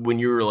 Like when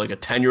you were like a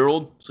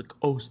 10-year-old?" It's like,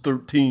 "Oh, it's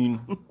 13."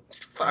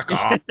 Fuck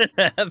off.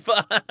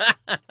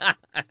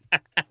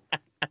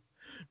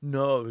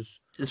 Nose.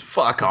 Just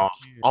fuck off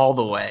all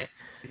the way.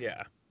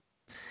 Yeah.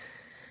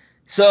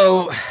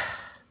 So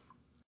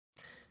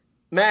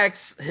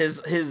Max,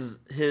 his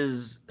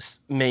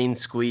main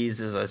squeeze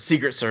is a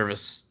Secret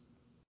Service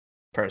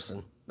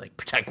person, like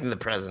protecting the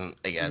president,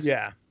 I guess.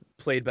 Yeah.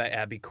 Played by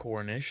Abby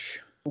Cornish.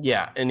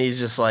 Yeah, and he's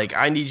just like,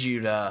 I need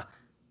you to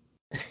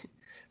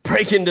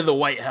break into the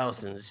White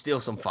House and steal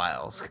some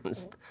files,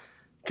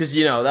 because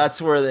you know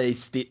that's where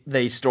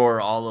they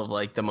store all of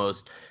like the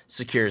most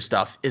secure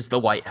stuff is the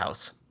White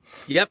House.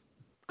 Yep,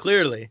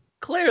 clearly.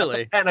 Not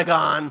the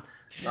Pentagon,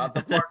 not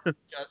the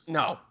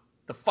no,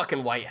 the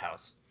fucking White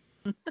House.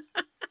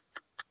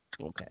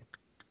 Okay,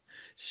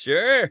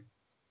 sure.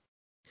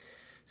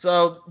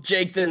 So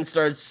Jake then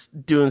starts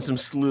doing some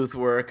sleuth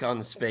work on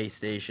the space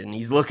station.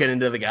 He's looking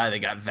into the guy that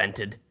got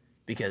vented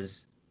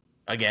because,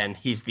 again,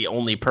 he's the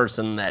only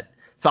person that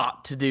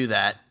thought to do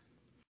that.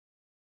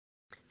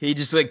 He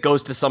just like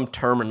goes to some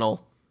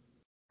terminal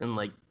and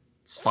like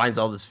finds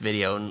all this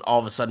video, and all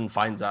of a sudden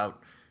finds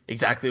out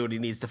exactly what he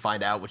needs to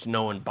find out, which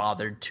no one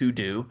bothered to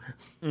do.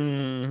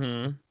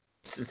 Mm-hmm.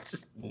 It's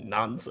just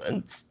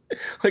nonsense.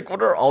 Like,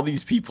 what are all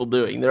these people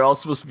doing? They're all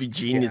supposed to be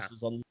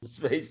geniuses on the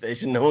space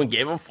station. No one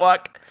gave a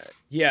fuck.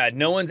 Yeah,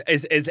 no one's...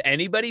 Is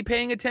anybody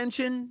paying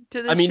attention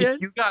to this shit?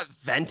 If you got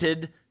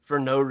vented for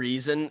no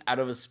reason out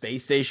of a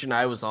space station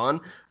I was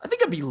on, I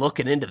think I'd be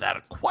looking into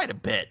that quite a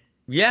bit.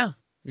 Yeah.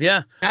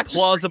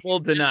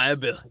 Plausible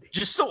deniability.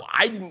 Just so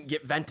I didn't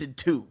get vented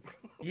too.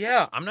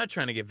 Yeah, I'm not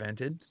trying to get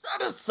vented. It's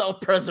not a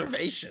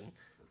self-preservation.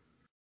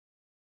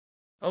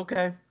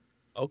 Okay.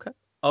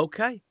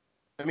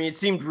 I mean, it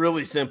seemed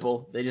really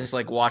simple. They just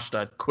like watched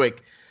a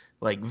quick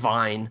like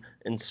Vine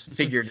and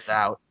figured it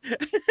out.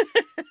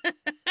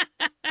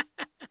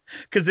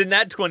 Because in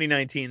that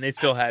 2019, they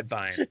still had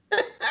Vine.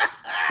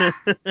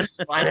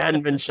 Vine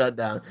hadn't been shut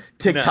down.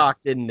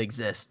 TikTok didn't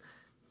exist.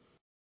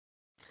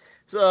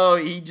 So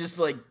he just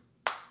like,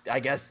 I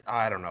guess,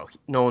 I don't know.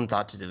 No one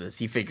thought to do this.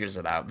 He figures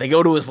it out. They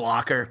go to his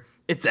locker.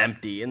 It's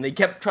empty. And they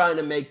kept trying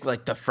to make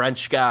like the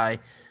French guy,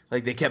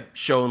 like they kept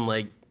showing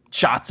like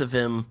shots of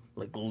him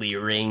like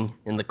leering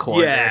in the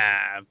corner.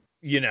 Yeah,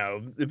 you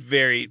know,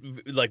 very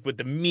like with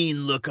the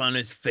mean look on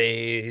his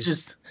face.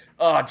 Just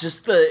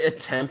the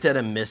attempt at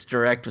a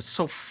misdirect was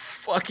so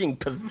fucking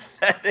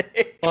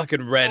pathetic.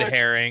 Fucking red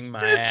herring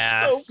my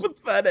ass. So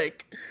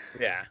pathetic.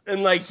 Yeah.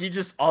 And like he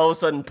just all of a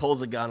sudden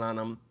pulls a gun on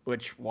him,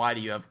 which why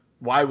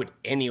would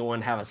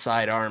anyone have a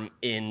sidearm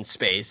in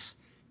space?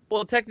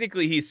 Well,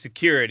 technically he's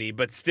security,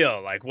 but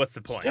still, like, what's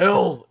the point?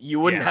 Still, you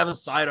wouldn't have a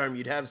sidearm.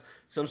 You'd have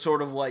some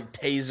sort of like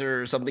taser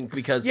or something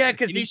because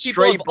these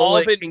people have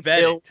all been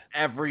vetted.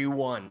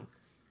 Everyone.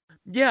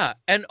 Yeah,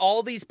 and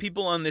all these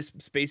people on this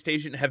space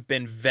station have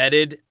been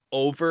vetted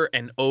over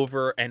and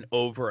over and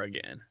over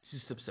again. It's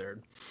just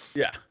absurd.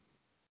 Yeah.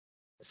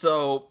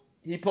 So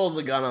he pulls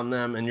a gun on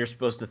them, and you're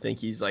supposed to think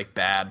he's like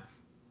bad.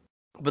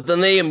 But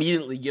then they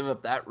immediately give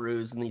up that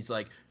ruse, and he's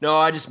like, no,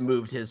 I just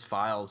moved his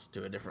files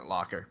to a different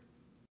locker.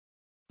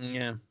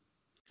 Yeah. And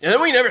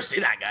then we never see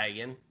that guy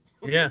again.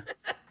 Yeah.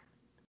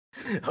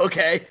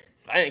 Okay,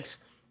 thanks.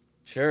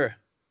 Sure.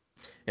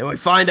 And we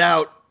find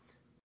out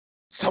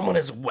someone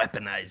has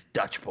weaponized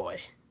Dutch Boy.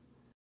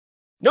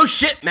 No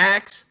shit,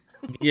 Max.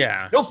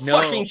 Yeah. No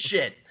fucking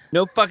shit.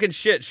 No fucking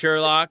shit,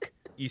 Sherlock.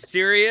 You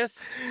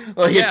serious?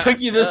 Like, it took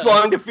you this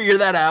long to figure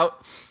that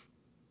out.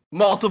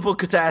 Multiple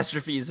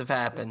catastrophes have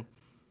happened.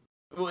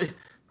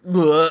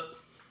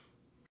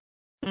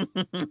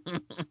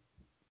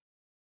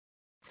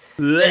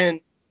 And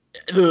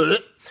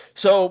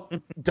so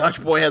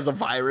Dutch Boy has a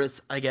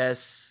virus, I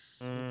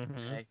guess.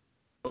 Mm-hmm.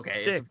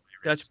 Okay. Sick.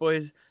 Dutch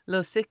Boy's a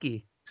little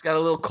sicky. He's got a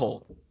little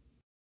cold.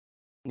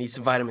 Needs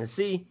some vitamin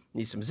C.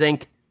 Needs some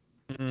zinc.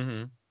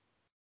 Mm-hmm.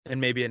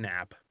 And maybe a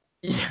nap.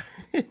 Yeah,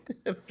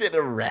 a bit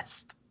of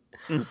rest.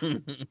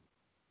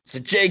 So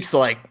Jake's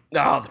like,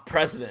 the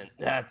president.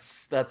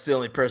 That's the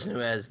only person who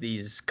has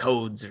these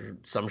codes or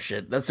some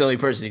shit. That's the only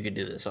person who could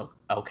do this. So,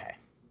 okay.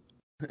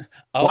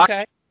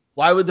 Okay.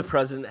 Why would the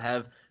president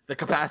have the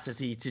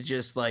capacity to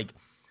just like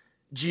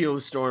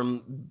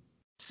geostorm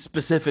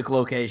specific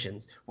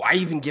locations? Why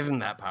even give him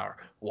that power?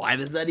 Why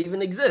does that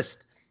even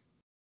exist?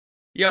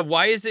 Yeah,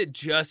 why is it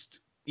just,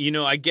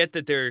 I get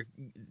that they're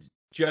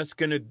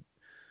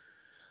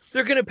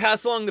gonna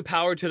pass along the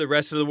power to the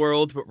rest of the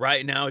world, but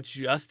right now it's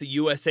just the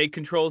USA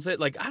controls it.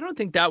 Like, I don't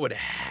think that would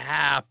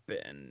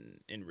happen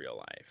in real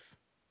life.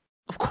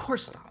 Of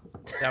course not.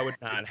 That would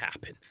not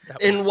happen.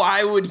 And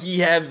why would he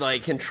have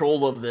like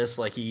control of this?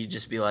 Like he'd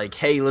just be like,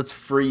 "Hey, let's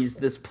freeze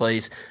this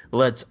place.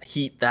 Let's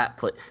heat that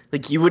place."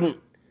 Like you wouldn't.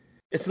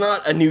 It's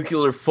not a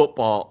nuclear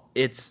football.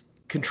 It's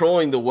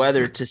controlling the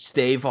weather to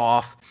stave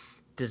off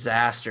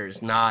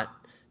disasters, not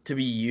to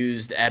be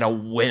used at a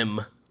whim.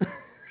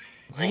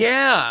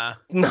 Yeah,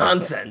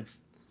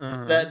 Nonsense.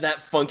 That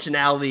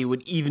functionality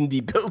would even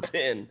be built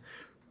in,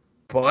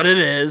 but it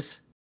is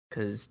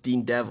because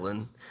Dean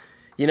Devlin.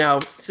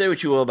 Say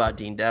what you will about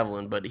Dean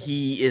Devlin, but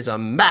he is a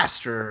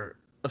master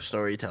of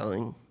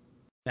storytelling.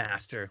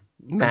 Master.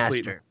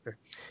 And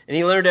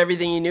he learned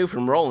everything he knew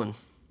from Roland.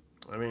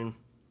 I mean,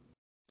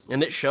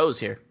 and it shows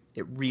here.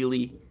 It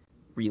really,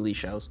 really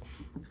shows.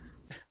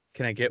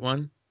 Can I get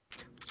one?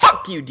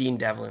 Fuck you, Dean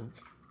Devlin.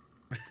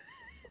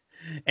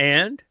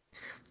 And?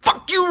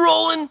 Fuck you,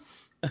 Roland.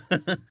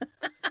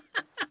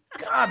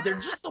 God, they're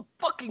just the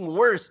fucking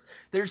worst.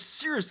 They're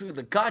seriously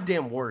the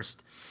goddamn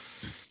worst.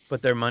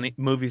 But their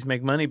movies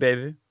make money,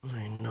 baby.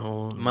 I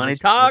know. Money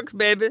talks,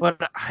 baby. But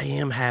I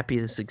am happy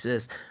this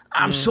exists.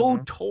 I'm so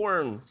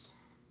torn.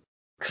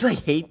 Because I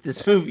hate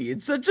this movie.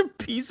 It's such a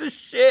piece of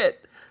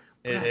shit.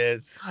 It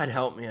is. God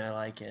help me, I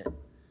like it.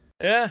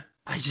 Yeah.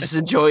 I just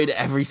enjoyed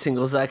every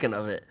single second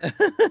of it.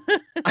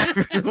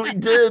 I really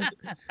did.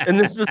 And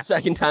this is the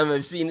second time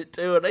I've seen it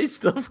too, and I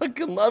still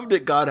fucking loved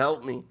it. God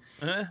help me.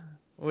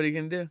 What are you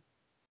gonna do?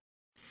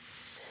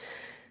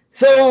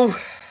 So,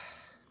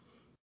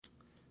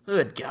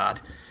 good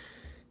God.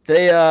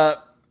 They,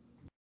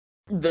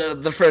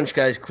 the French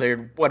guy's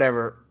cleared,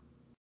 whatever.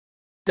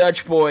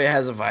 Dutch boy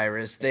has a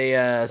virus. They,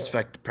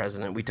 suspect the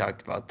president. We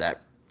talked about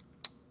that.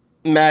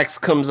 Max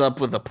comes up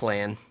with a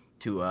plan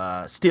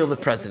to, steal the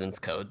president's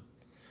code.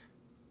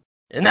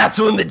 And that's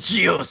when the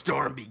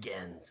geostorm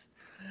begins.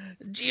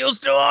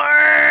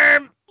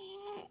 Geostorm!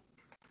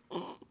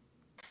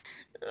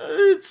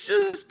 It's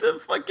just a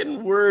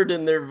fucking word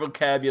in their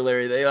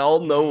vocabulary. They all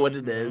know what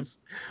it is.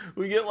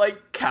 We get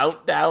like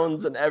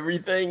countdowns and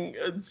everything.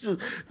 It's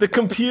just the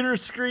computer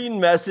screen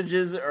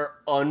messages are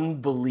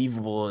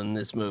unbelievable in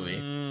this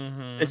movie.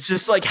 It's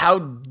just like, how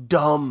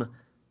dumb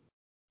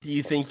do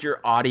you think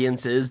your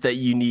audience is that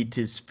you need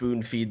to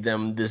spoon feed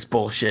them this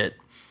bullshit?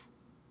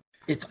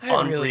 It's unreal.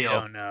 I really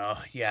don't know.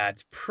 Yeah,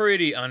 it's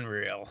pretty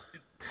unreal.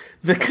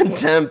 The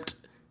contempt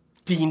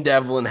Dean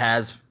Devlin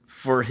has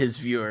for his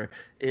viewer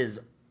is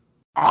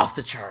off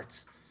the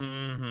charts.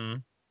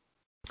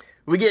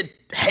 We get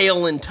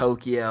hail in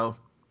Tokyo.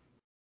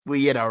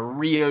 We get a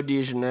Rio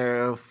de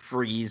Janeiro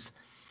freeze.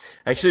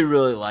 I actually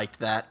really liked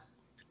that.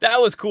 That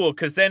was cool,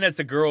 because then as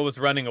the girl was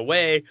running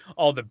away,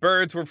 all the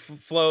birds were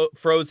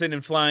frozen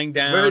and flying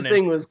down. The bird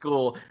thing was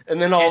cool.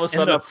 And then all of a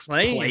sudden a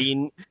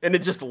plane, and it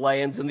just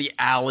lands in the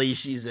alley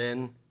she's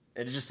in.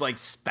 And it just like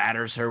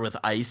spatters her with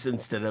ice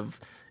instead of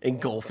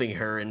engulfing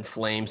her in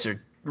flames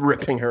or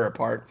ripping her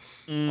apart.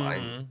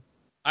 Fine.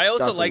 I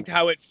also liked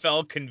how it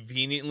fell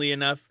conveniently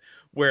enough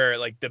where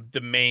like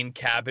the main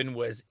cabin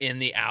was in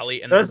the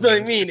alley. And that's what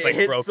I mean. Just, like, it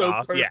hit broke so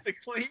off.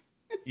 perfectly.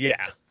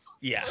 Yeah.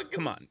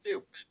 Come on.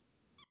 Stupid.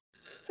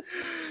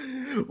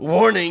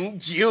 Warning,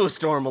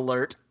 geostorm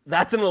alert.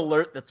 That's an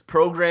alert that's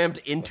programmed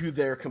into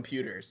their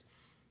computers.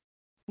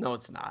 No,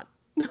 it's not.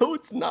 No,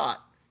 it's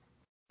not.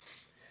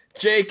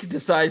 Jake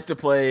decides to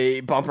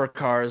play bumper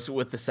cars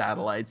with the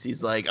satellites.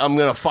 He's like, I'm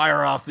going to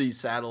fire off these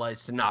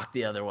satellites to knock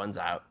the other ones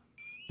out.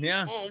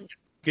 Yeah.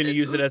 Gonna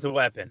use it as a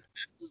weapon.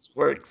 This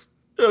works.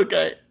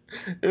 Okay.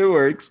 It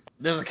works.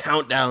 There's a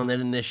countdown that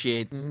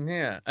initiates.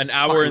 Yeah. An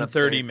hour and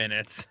 30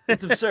 minutes.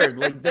 It's absurd.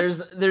 Like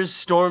there's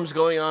storms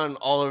going on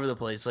all over the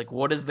place. Like,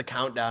 what does the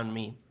countdown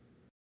mean?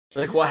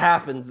 Like, what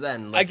happens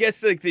then? Like, I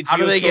guess like the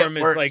geostorm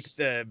is like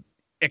the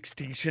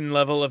extinction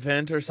level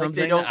event or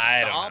something. Like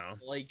I don't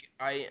know. Like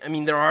I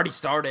mean, they're already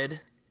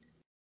started.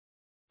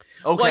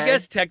 Okay. Well, I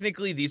guess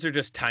technically these are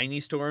just tiny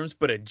storms,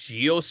 but a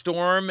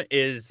geostorm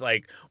is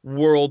like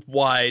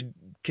worldwide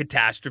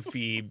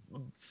catastrophe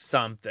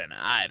something.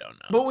 I don't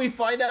know. But we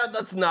find out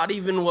that's not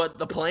even what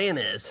the plan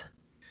is.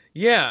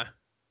 Yeah.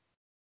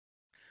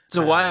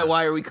 So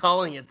why are we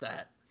calling it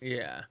that?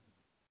 Yeah.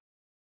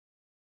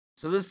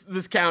 So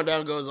this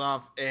countdown goes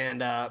off, and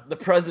the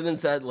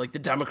president's at like the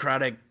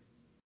Democratic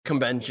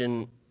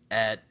convention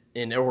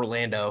in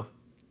Orlando,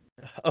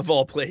 of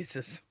all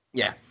places.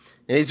 Yeah,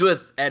 and he's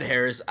with Ed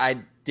Harris. I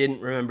didn't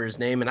remember his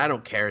name, and I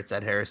don't care. It's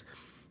Ed Harris.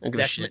 I don't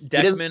give a shit.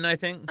 Deckman, I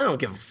think. I don't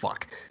give a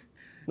fuck.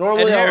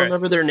 Normally I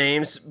remember their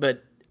names,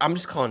 but I'm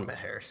just calling him Ed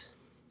Harris.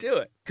 Do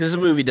it. Because the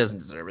movie doesn't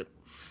deserve it.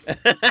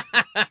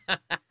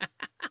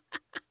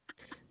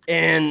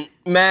 And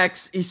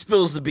Max, he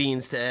spills the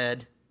beans to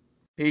Ed.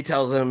 He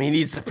tells him he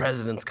needs the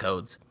president's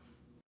codes.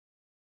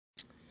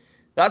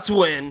 That's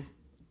when,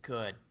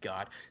 good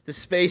God, the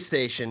space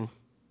station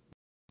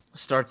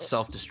starts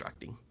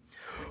self-destructing.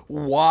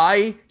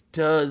 Why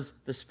does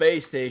the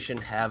space station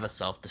have a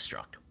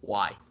self-destruct?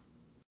 Why?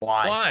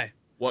 Why?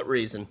 What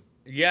reason?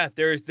 Yeah,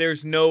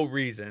 there's no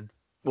reason.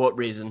 What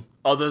reason?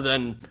 Other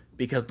than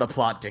because the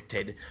plot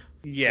dictated.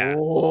 Yeah.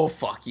 Oh,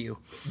 fuck you.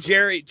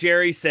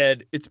 Jerry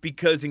said it's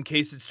because in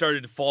case it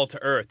started to fall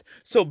to Earth.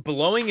 So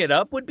blowing it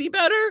up would be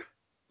better?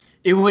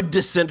 It would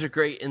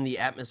disintegrate in the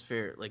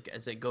atmosphere, like,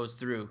 as it goes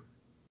through.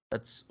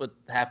 That's what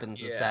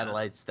happens with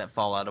satellites that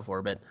fall out of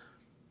orbit.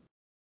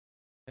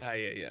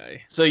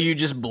 Aye. So you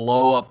just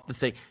blow up the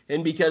thing.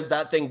 And because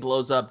that thing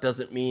blows up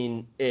doesn't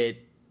mean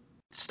it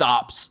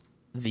stops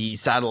the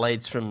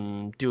satellites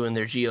from doing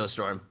their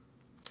geostorm.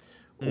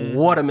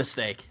 What a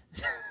mistake.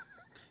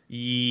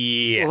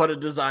 Yeah. What a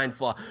design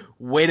flaw.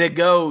 Way to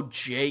go,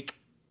 Jake.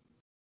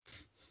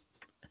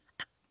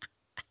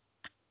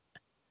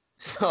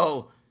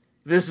 So,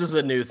 this is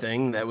a new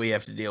thing that we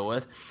have to deal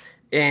with.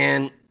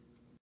 And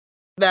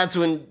that's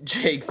when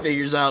Jake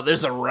figures out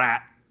there's a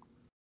rat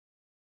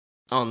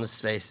on the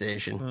space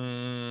station.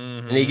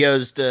 Mm-hmm. And he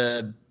goes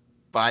to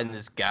find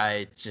this guy.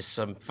 It's just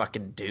some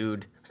fucking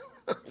dude.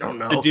 I don't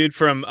know. The dude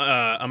from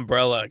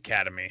Umbrella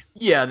Academy.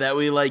 Yeah, that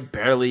we like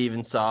barely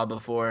even saw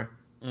before.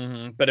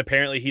 Mm-hmm. But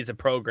apparently he's a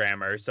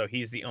programmer, so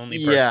he's the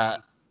only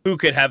person who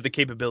could have the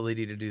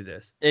capability to do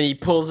this. And he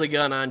pulls a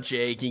gun on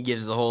Jake. He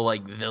gives the whole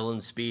like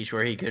villain speech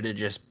where he could have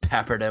just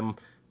peppered him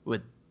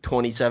with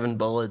 27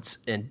 bullets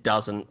and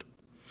doesn't.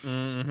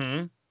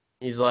 Mm-hmm.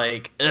 He's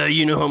like,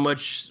 you know how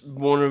much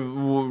one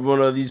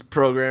of these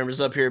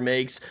programmers up here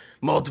makes?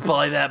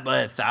 Multiply that by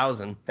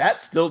 1,000. That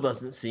still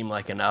doesn't seem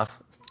like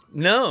enough.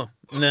 No.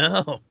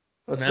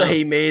 Let's say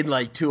he made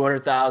like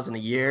 200,000 a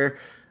year.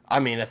 I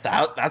mean,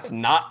 1,000. That's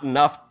not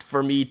enough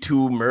for me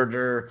to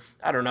murder.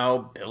 I don't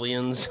know,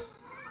 billions.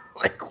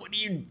 Like, what are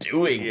you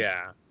doing?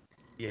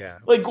 Yeah.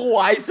 Like,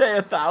 why say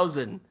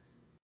 1,000?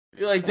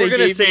 Like, we're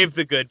gonna save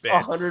the good bits.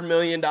 $100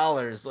 million.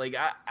 Like,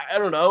 I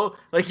don't know.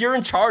 Like, you're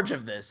in charge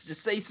of this.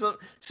 Just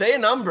say a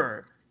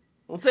number.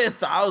 Don't say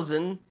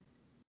 1,000.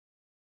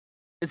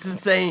 It's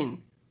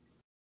insane.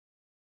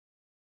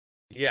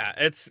 Yeah,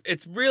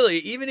 it's really,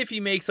 even if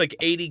he makes like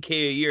 $80K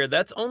a year,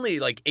 that's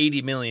only like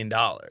 $80 million.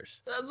 That's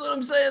what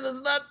I'm saying.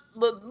 That's not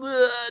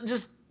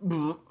just.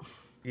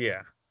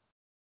 Yeah.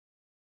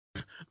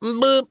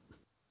 Boop.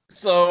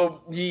 So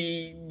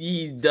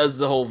he does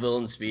the whole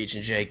villain speech,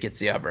 and Jake gets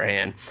the upper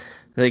hand.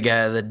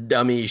 The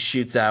dummy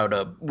shoots out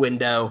a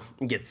window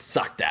and gets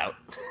sucked out.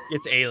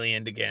 It's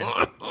aliened again.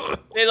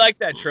 They like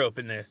that trope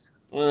in this.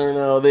 I don't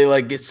know. They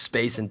like get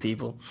spacing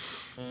people.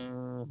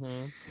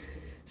 Mm-hmm.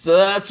 So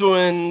that's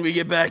when we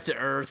get back to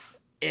Earth,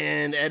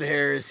 and Ed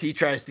Harris, he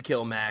tries to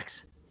kill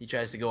Max. He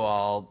tries to go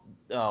all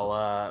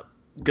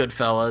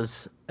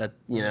Goodfellas,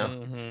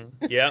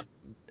 Mm-hmm. Yep.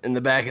 in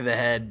the back of the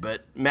head,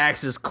 but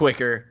Max is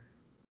quicker.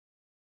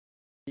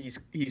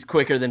 He's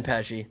quicker than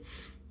Pesci.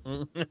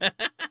 And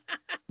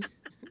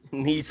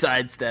he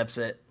sidesteps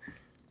it.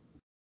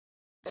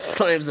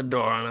 Slams the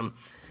door on him.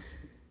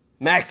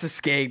 Max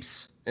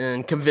escapes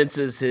and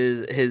convinces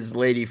his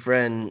lady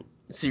friend,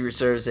 Secret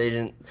Service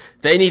agent,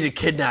 they need to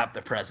kidnap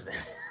the president.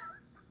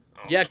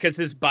 Yeah, because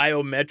his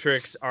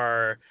biometrics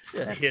are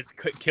his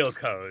kill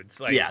codes.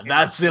 Like, yeah,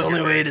 that's the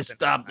only way to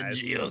stop the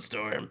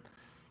geostorm.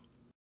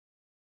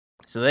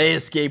 So they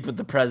escape with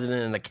the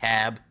president in a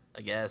cab,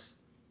 I guess.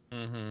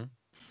 Mm-hmm.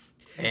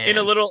 In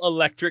a little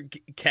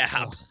electric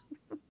cab.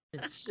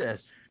 It's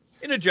just...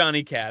 in a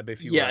Johnny cab,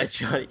 if you will. Yeah,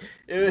 Johnny.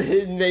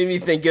 It made me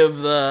think of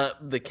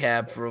the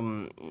cab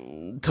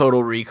from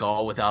Total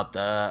Recall without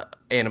the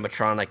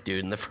animatronic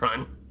dude in the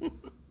front.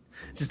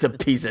 Just a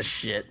piece of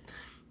shit.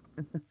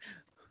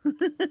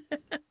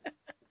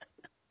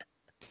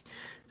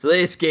 So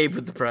they escape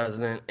with the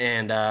president,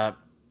 and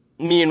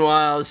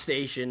meanwhile, the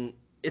station,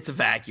 it's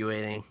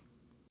evacuating.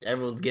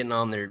 Everyone's getting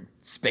on their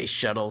space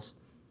shuttles.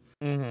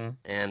 Mm-hmm.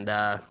 And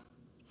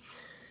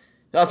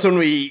that's when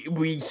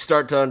we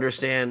start to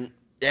understand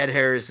Ed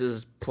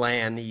Harris's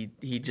plan.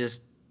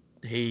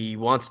 He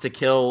wants to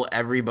kill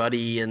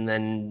everybody, and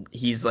then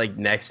he's like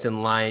next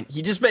in line.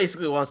 He just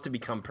basically wants to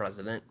become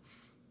president.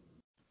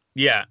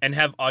 Yeah, and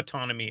have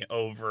autonomy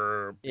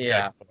over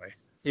Dutch Boy.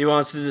 He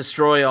wants to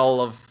destroy all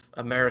of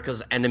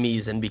America's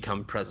enemies and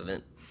become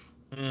president.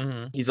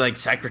 Mm-hmm. He's like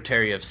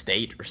Secretary of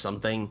State or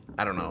something.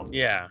 I don't know.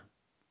 Yeah.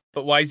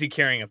 But why is he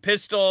carrying a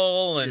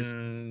pistol?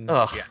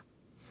 Yeah.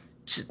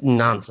 Just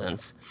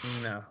nonsense.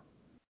 No.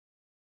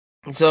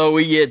 So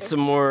we get some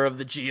more of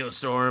the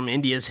geostorm.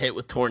 India's hit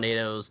with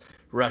tornadoes.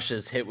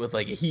 Russia's hit with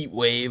like a heat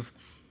wave.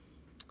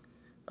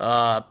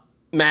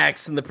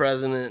 Max and the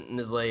president and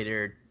his lady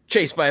are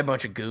chased by a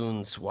bunch of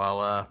goons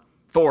while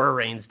Thor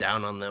rains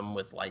down on them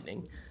with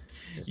lightning.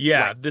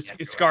 This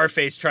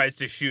Scarface tries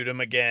to shoot him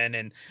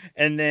again,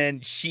 and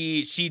then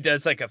she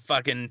does like a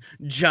fucking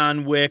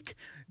John Wick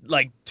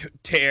like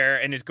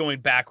tear and is going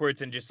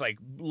backwards and just like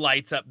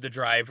lights up the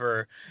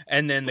driver,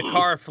 and then the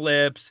car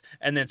flips,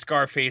 and then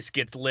Scarface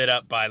gets lit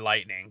up by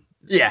lightning.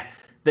 Yeah,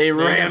 They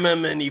ram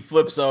him and he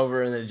flips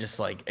over and it just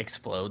like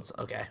explodes.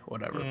 Okay,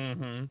 whatever.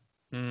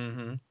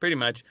 Pretty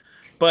much.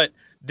 But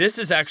this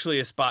is actually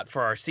a spot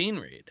for our scene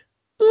read.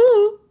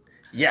 Ooh.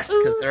 Yes,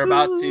 because they're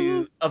about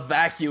to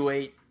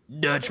evacuate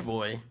Dutch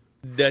Boy.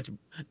 Dutch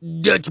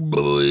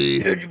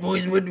Boy. Dutch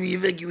Boy's would be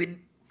evacuated.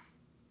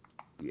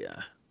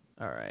 Yeah.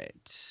 All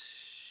right.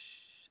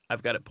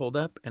 I've got it pulled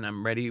up and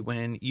I'm ready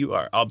when you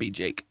are. I'll be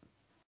Jake.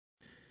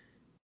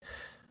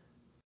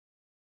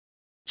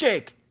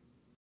 Jake.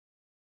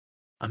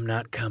 I'm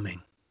not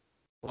coming.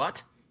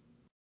 What?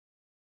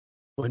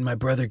 When my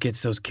brother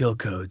gets those kill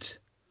codes,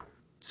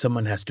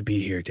 someone has to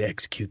be here to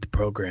execute the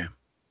program.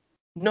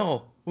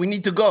 No, we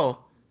need to go.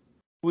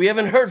 We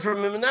haven't heard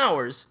from him in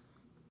hours.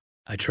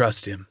 I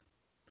trust him.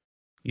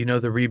 You know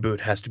the reboot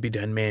has to be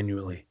done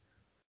manually.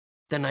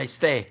 Then I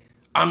stay.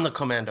 I'm the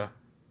commander.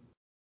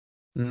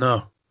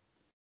 No.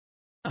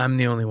 I'm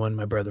the only one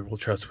my brother will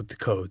trust with the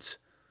codes.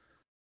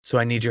 So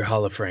I need your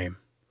holoframe.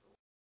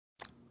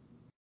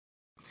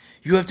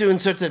 You have to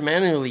insert it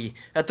manually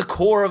at the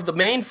core of the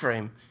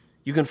mainframe.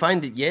 You can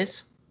find it,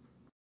 yes?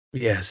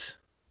 Yes.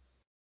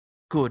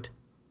 Good.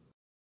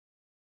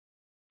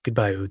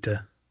 Goodbye,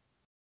 Uta.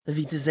 Auf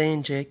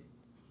Wiedersehen, Jake.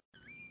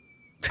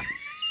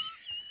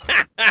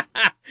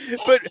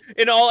 But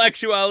in all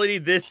actuality,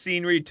 this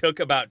scene read took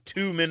about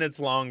 2 minutes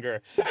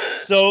longer.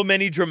 So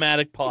many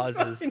dramatic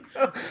pauses.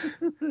 I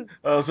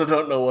also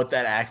don't know what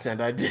that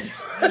accent I did.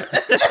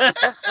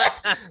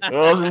 It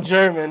wasn't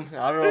German.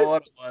 I don't know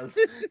what it was.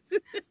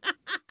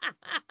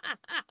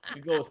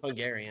 You go with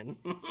Hungarian.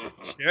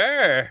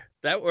 Sure.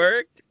 That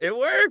worked. It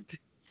worked.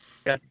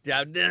 Got the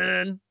job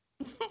done.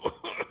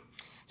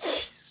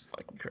 Jesus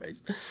fucking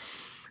Christ.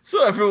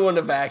 So everyone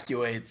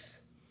evacuates.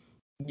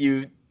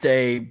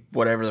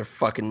 Whatever their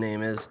fucking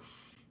name is.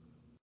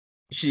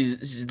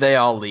 They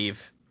all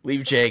leave.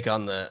 Leave Jake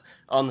on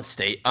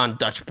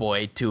Dutch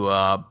Boy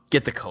to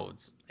get the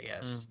codes, I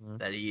guess,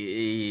 that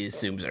he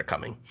assumes are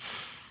coming.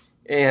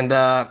 And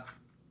Ed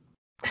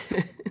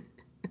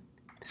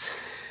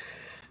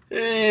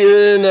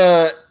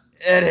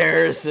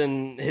Harris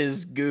and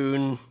his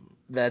goon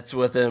that's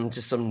with him,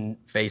 just some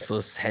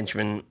faceless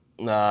henchman,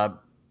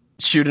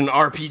 shoot an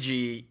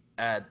RPG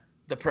at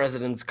the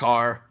president's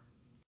car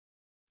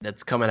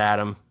that's coming at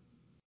him,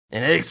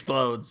 and it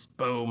explodes.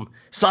 Boom.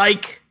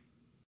 Psych!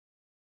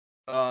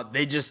 None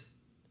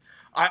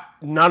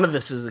of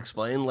this is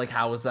explained. Like,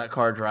 how was that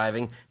car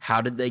driving? How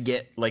did they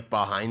get, like,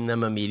 behind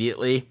them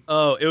immediately?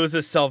 Oh, it was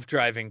a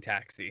self-driving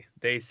taxi.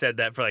 They said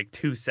that for, like,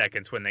 2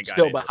 seconds when they got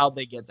Still, but how'd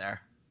they get there?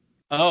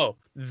 Oh,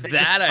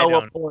 that I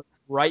don't know.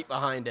 Right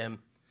behind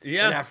him.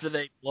 Yeah. And after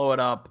they blow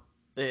it up,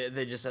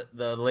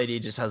 the lady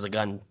just has a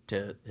gun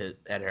to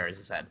Ed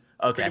Harris's head.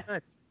 Okay.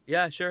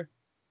 Yeah, sure.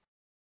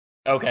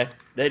 Okay.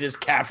 They just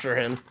capture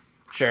him.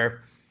 Sure.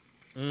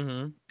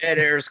 Mm-hmm. Ed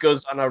Harris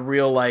goes on a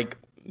real, like,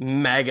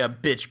 mega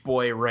bitch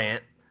boy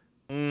rant.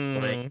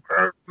 Like,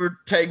 we're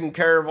taking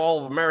care of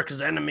all of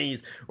America's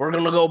enemies. We're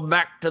going to go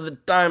back to the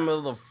time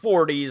of the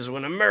 40s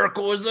when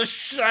America was the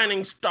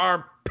shining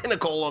star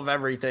pinnacle of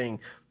everything.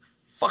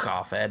 Fuck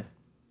off, Ed.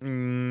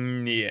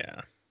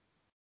 Yeah.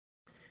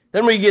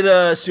 Then we get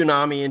a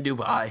tsunami in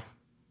Dubai.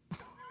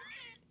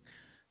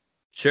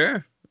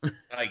 Sure.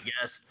 I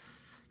guess.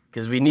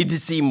 Because we need to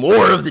see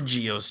more of the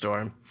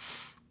Geostorm.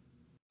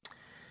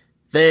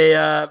 They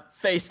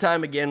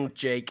FaceTime again with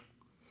Jake.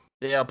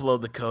 They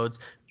upload the codes.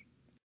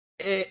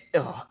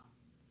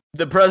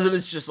 The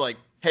president's just like,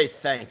 hey,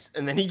 thanks.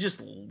 And then he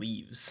just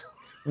leaves.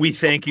 We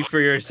thank you for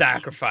your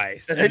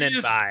sacrifice. And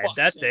then bye.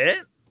 That's it?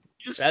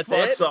 That's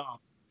it? Off.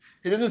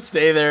 He doesn't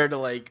stay there to,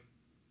 like,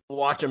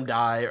 watch him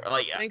die. Or,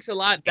 like, thanks a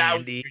lot,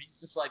 Andy. He's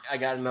just like, I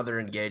got another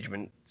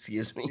engagement.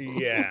 Excuse me.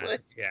 Yeah,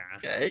 like, yeah.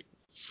 Okay.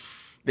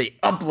 They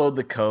upload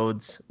the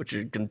codes, which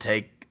are going to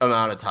take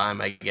amount of time,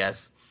 I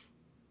guess.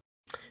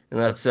 And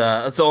that's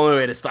the only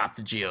way to stop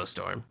the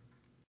Geostorm.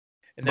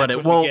 And but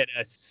it won't get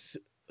a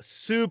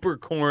super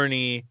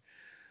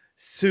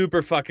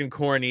fucking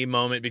corny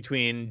moment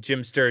between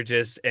Jim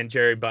Sturgis and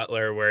Jerry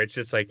Butler, where it's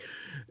just like,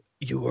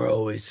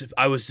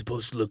 I was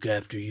supposed to look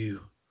after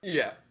you.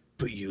 Yeah.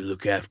 But you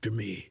look after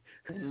me.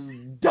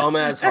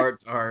 Dumbass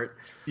heart to heart.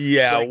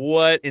 Yeah, like,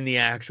 what in the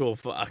actual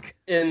fuck?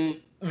 In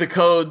the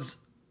codes,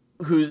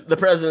 the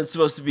president's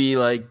supposed to be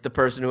like the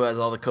person who has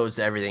all the codes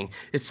to everything.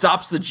 It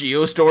stops the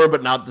Geostorm,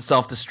 but not the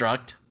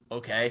self-destruct.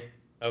 Okay.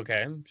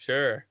 Okay,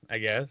 sure, I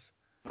guess.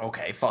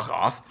 Okay, fuck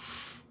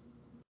off.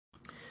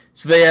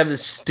 So they have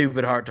this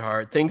stupid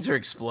heart-to-heart. Things are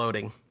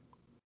exploding.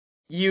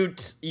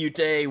 Ute,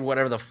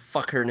 whatever the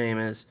fuck her name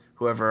is,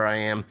 whoever I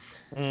am,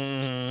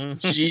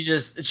 she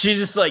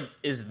just like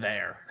is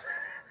there.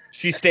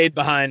 She stayed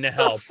behind to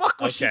help. What the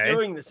fuck was she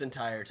doing this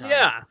entire time?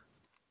 Yeah.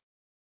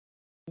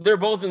 They're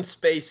both in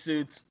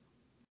spacesuits,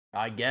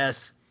 I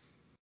guess.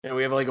 And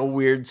we have like a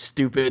weird,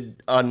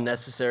 stupid,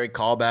 unnecessary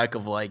callback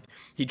of like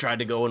he tried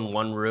to go in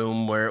one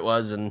room where it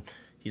was, and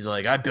he's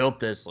like, I built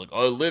this, like,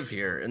 I live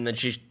here. And then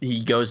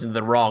he goes into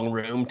the wrong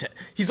room.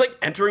 He's like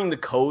entering the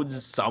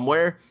codes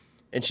somewhere,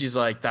 And she's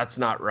like, that's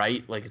not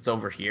right. Like, it's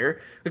over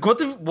here. Like,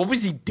 what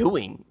was he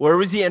doing? Where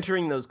was he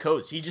entering those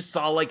codes? He just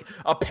saw, like,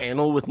 a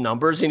panel with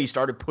numbers and he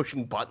started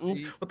pushing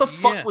buttons. What the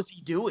fuck was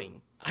he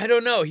doing? I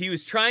don't know. He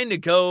was trying to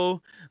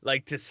go,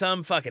 like, to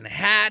some fucking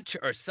hatch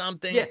or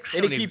something. Yeah,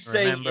 and he keeps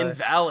saying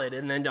invalid.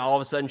 And then all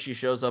of a sudden she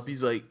shows up.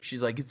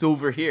 She's like, it's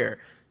over here.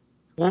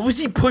 What was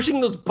he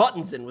pushing those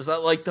buttons in? Was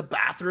that, like, the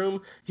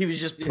bathroom? He was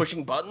just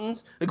pushing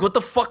buttons? Like, what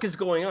the fuck is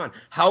going on?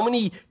 How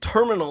many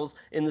terminals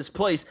in this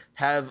place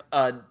have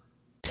a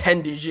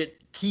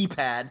 10-digit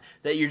keypad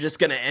that you're just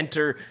going to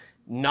enter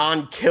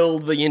non-kill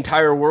the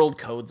entire world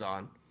codes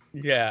on?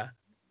 Yeah.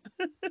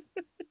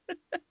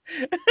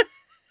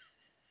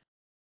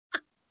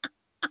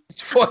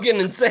 It's fucking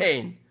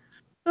insane.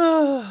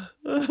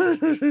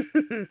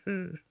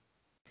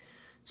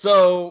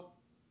 So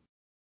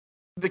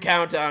the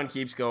countdown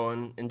keeps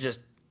going and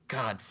just,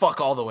 God, fuck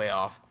all the way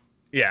off.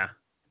 Yeah.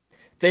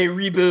 They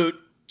reboot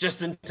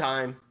just in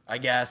time, I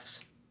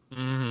guess.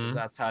 Mm-hmm. 'Cause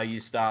that's how you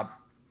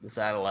stop the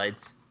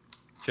satellites.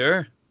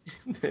 Sure.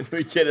 And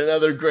we get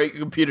another great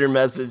computer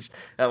message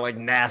at like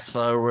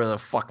NASA or where the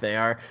fuck they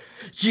are.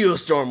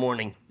 Geostorm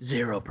warning,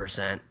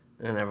 0%.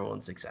 And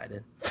everyone's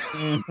excited.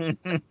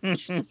 Eat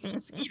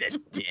a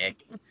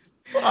dick.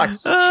 Fuck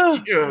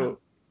you.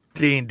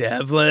 Dean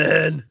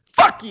Devlin.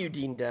 Fuck you,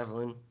 Dean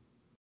Devlin.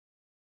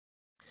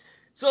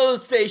 So the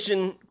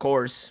station, of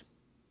course,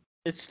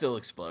 it's still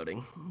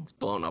exploding. It's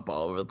blown up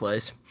all over the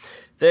place.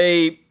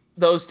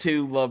 Those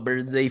two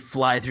lovebirds, they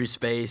fly through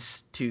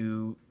space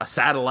to a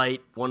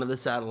satellite, one of the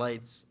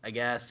satellites, I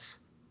guess,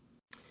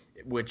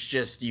 which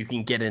just you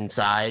can get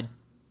inside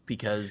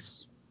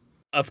because...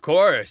 Of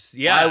course,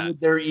 yeah. Why would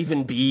there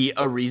even be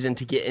a reason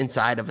to get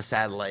inside of a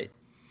satellite?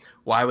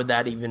 Why would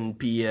that even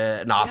be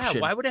an option?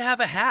 Yeah, why would it have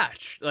a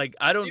hatch? Like,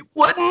 I don't... It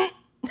wouldn't!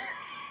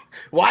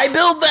 Why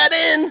build that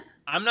in?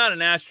 I'm not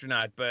an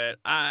astronaut, but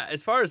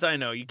as far as I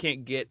know, you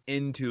can't get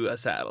into a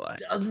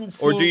satellite. Doesn't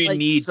seem or do you like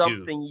need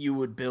something you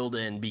would build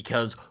in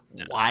because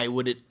why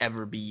would it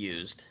ever be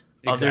used?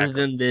 Exactly. Other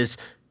than this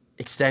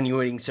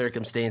extenuating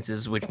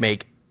circumstances which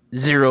make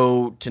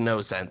zero to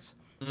no sense.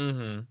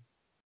 Mm-hmm.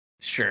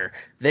 Sure.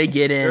 They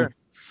get in,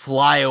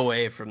 fly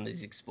away from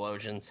these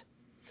explosions.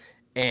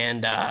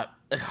 And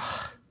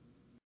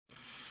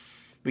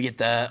we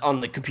get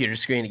on the computer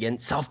screen again,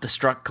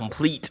 self-destruct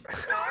complete.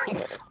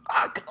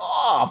 Fuck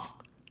off.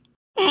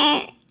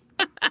 And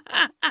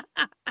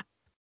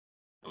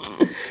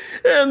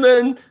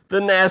then the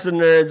NASA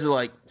nerds are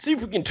like, see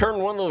if we can turn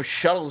one of those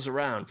shuttles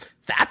around.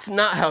 That's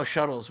not how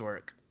shuttles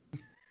work.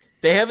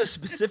 They have a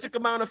specific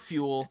amount of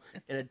fuel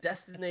and a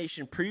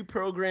destination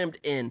pre-programmed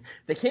in.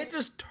 They can't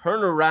just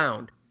turn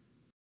around.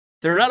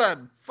 They're not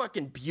a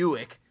fucking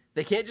Buick.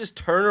 They can't just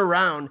turn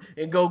around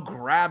and go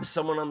grab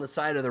someone on the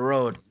side of the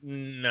road.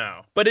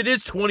 No. But it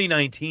is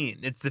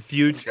 2019. It's the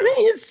future.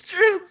 It's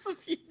true. It's the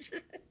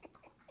future.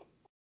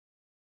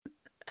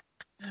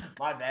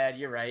 My bad.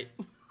 You're right.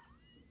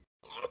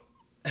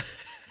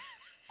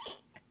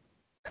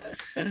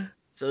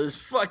 So this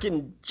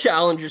fucking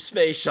Challenger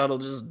space shuttle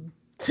just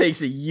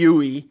takes a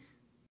Yui,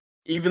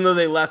 even though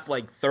they left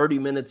like 30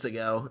 minutes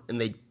ago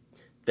and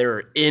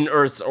they're in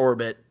Earth's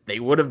orbit. They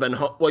would have been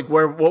like,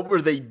 what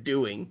were they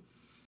doing?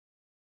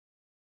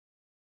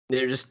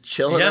 They're just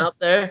chilling out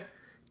there,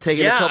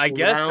 taking a couple I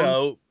guess rounds.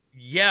 so.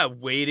 Yeah,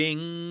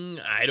 waiting.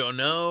 I don't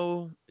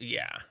know.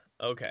 Yeah.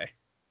 Okay.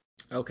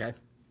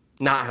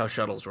 Not how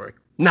shuttles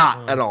work.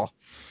 Not at all.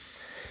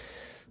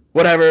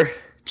 Whatever.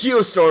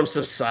 Geostorm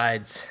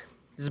subsides.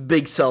 It's a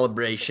big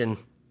celebration.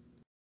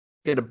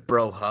 Get a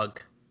bro hug.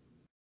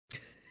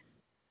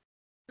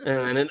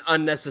 And an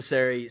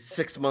unnecessary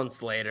 6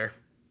 months later,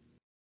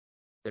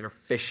 they're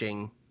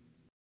fishing.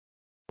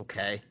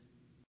 Okay.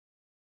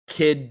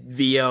 Kid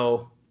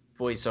VO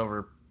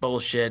voiceover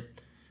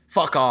bullshit.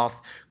 Fuck off.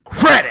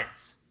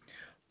 Credits.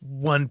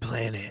 One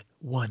planet,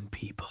 one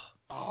people.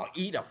 Oh,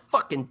 eat a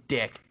fucking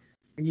dick.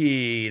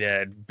 Eat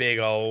a big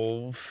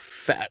old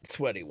fat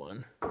sweaty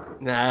one.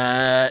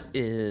 That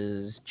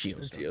is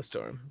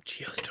Geostorm.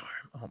 Geostorm.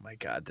 Oh my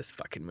god, this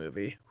fucking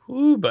movie.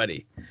 Woo,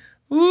 buddy.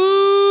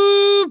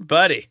 Woo,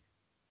 buddy.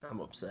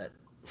 I'm upset.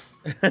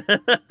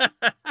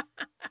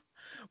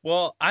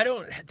 Well,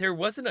 there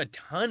wasn't a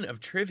ton of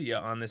trivia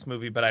on this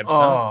movie, but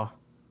I've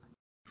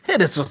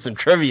hit us with some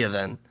trivia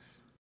then.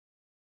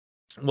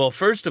 Well,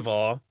 first of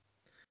all,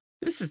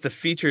 this is the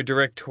feature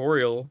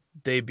directorial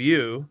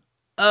debut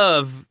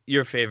of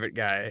your favorite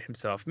guy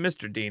himself,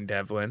 Mr. Dean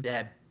Devlin.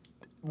 Yeah.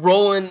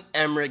 Roland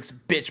Emmerich's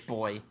bitch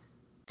boy,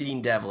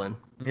 Dean Devlin.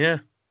 Yeah.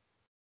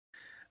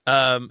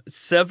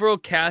 Several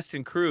cast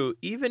and crew,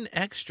 even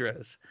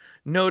extras,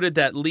 noted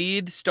that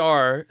lead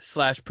star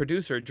 /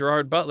 producer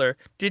Gerard Butler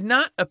did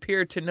not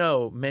appear to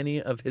know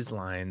many of his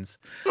lines.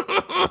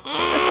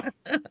 I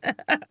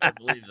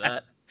believe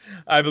that.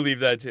 I believe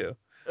that too.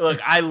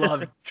 Look, I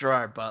love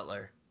Gerard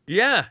Butler.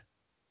 Yeah.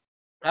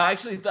 I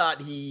actually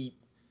thought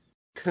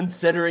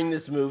considering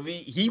this movie,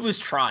 he was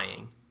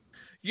trying.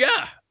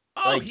 Yeah.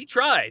 Oh, he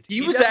tried.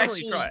 He was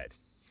definitely actually tried.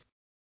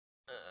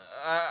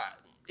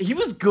 He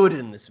was good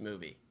in this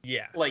movie.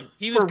 Yeah. Like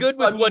He was good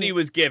with what he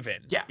was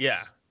given. Yes. Yeah.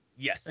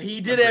 Yes. He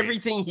did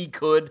everything he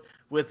could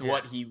with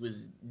what he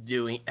was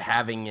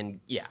having, and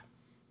yeah.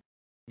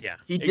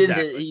 He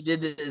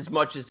did as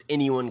much as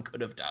anyone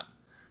could have done.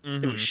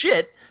 Mm-hmm. It was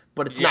shit,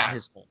 but it's not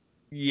his fault.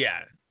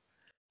 Yeah.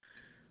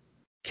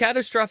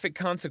 Catastrophic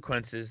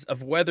consequences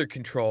of weather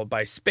control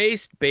by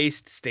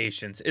space-based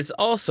stations is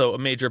also a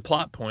major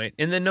plot point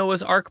in the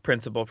Noah's Ark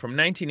principle from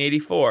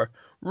 1984,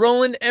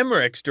 Roland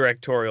Emmerich's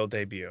directorial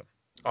debut.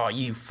 Oh,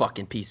 you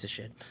fucking piece of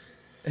shit.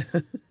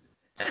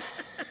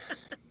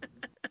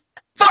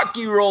 Fuck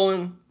you,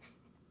 Roland.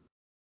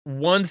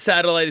 One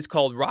satellite is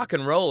called Rock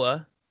and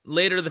Rolla.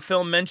 Later, the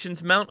film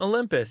mentions Mount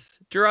Olympus.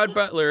 Gerard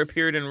Butler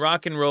appeared in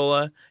Rock and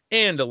Rolla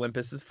and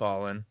Olympus Has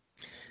Fallen.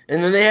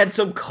 And then they had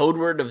some code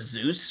word of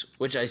Zeus,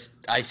 which I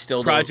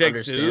still don't understand.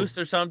 Project Zeus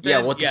or something? Yeah,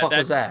 what the fuck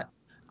was that?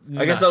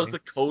 I guess that was the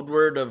code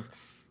word of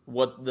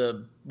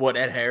what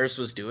Ed Harris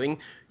was doing.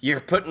 You're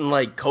putting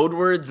like code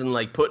words and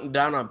like putting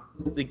down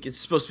like it's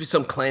supposed to be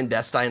some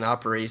clandestine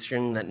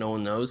operation that no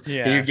one knows.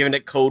 Yeah. And you're giving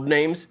it code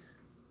names.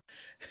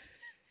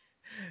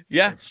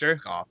 Yeah, sure.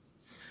 Fuck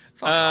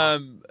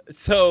off.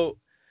 So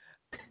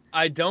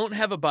I don't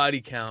have a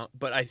body count,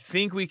 but I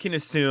think we can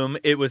assume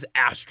it was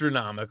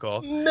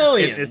astronomical.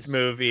 Millions. In this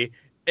movie.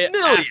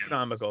 Millions.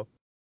 Astronomical.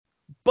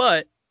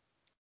 But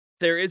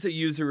there is a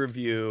user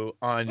review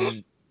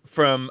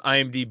from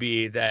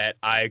IMDb that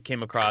I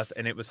came across,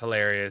 and it was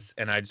hilarious,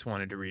 and I just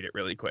wanted to read it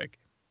really quick.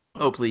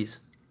 Oh, please.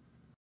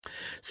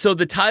 So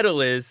the title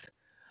is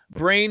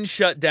Brain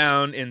Shut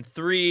Down in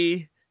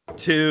 3,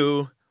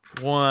 2,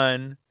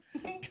 1.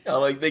 Oh,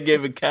 like they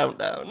gave a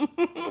countdown.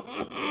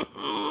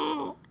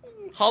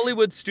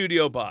 Hollywood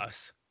studio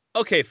boss.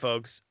 Okay,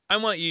 folks, I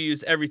want you to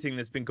use everything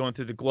that's been going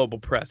through the global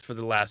press for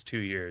the last 2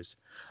 years.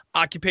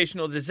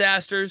 Occupational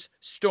disasters,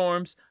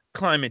 storms,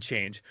 climate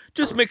change.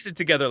 Just mix it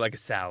together like a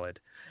salad.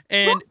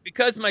 And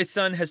because my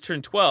son has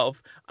turned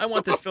 12, I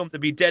want this film to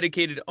be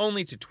dedicated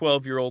only to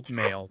 12-year-old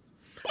males.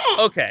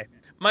 Okay,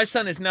 my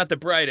son is not the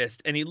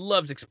brightest, and he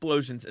loves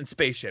explosions and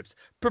spaceships,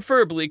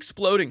 preferably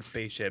exploding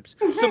spaceships.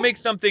 So make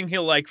something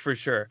he'll like for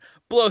sure.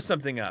 Blow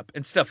something up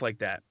and stuff like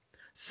that.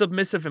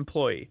 Submissive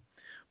employee.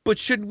 But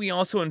shouldn't we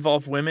also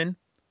involve women?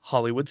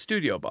 Hollywood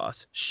studio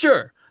boss.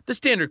 Sure, the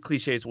standard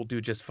cliches will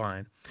do just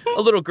fine.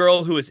 A little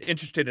girl who is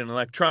interested in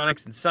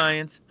electronics and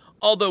science.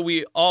 Although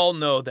we all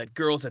know that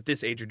girls at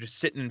this age are just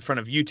sitting in front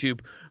of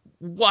YouTube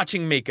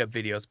watching makeup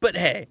videos. But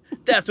hey,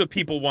 that's what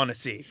people want to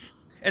see.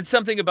 And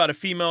something about a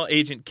female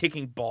agent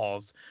kicking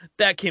balls.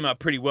 That came out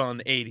pretty well in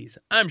the 80s.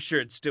 I'm sure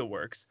it still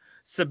works.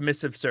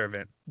 Submissive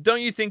servant.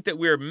 Don't you think that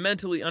we're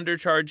mentally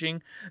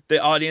undercharging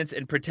the audience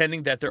and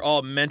pretending that they're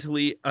all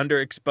mentally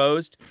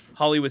underexposed?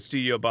 Hollywood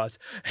studio boss.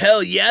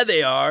 Hell yeah,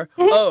 they are.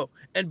 Oh,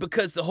 and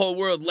because the whole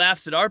world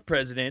laughs at our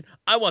president,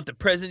 I want the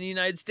president of the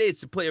United States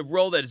to play a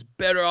role that is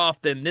better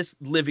off than this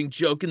living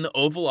joke in the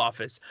Oval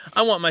Office.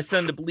 I want my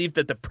son to believe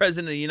that the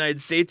president of the United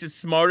States is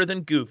smarter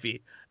than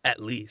Goofy,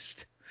 at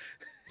least.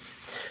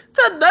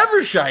 That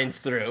never shines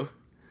through.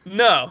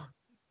 No.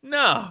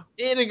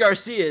 Andy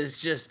Garcia is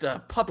just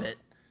a puppet.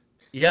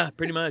 Yeah,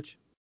 pretty much.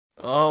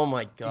 Oh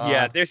my god.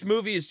 Yeah, this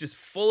movie is just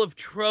full of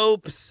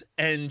tropes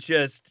and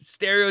just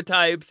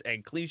stereotypes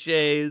and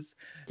cliches.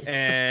 It's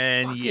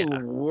and the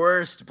fucking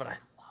worst, but I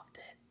loved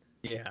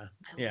it. Yeah.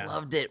 I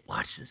loved it.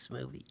 Watch this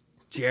movie.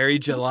 Jerry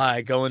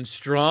July going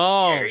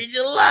strong. Jerry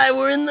July,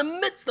 we're in the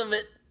midst of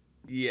it.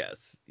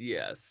 Yes.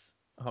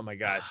 Oh my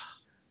gosh.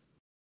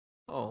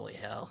 Holy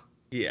hell.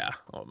 Yeah.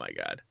 Oh my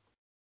god.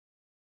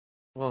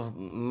 Well,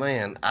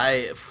 man,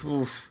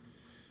 Well,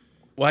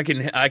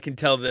 I can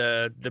tell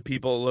the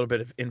people a little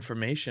bit of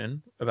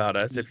information about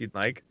us if you'd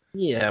like.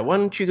 Yeah, why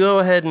don't you go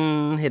ahead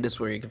and hit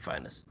us where you can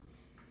find us?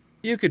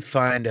 You could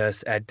find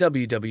us at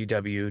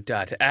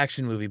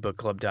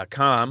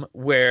www.actionmoviebookclub.com,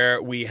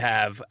 where we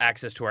have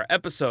access to our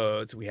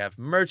episodes, we have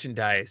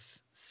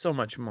merchandise, so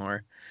much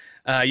more.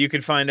 You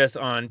can find us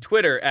on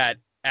Twitter at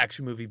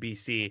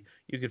ActionMovieBC.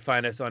 You can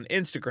find us on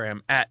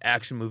Instagram at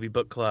Action Movie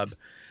Book Club.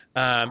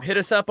 Hit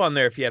us up on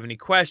there if you have any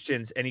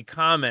questions, any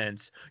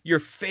comments, your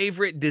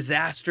favorite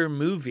disaster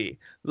movie.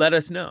 Let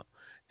us know.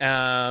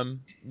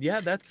 Yeah,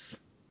 that's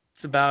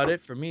about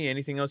it for me.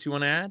 Anything else you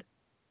want to add?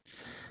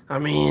 I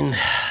mean,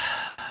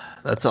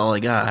 that's all I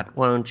got.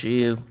 Why don't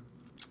you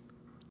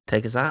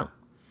take us out?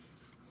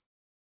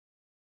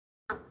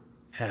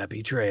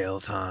 Happy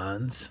trails,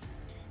 Hans.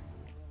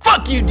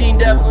 Fuck you, Dean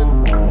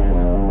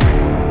Devlin.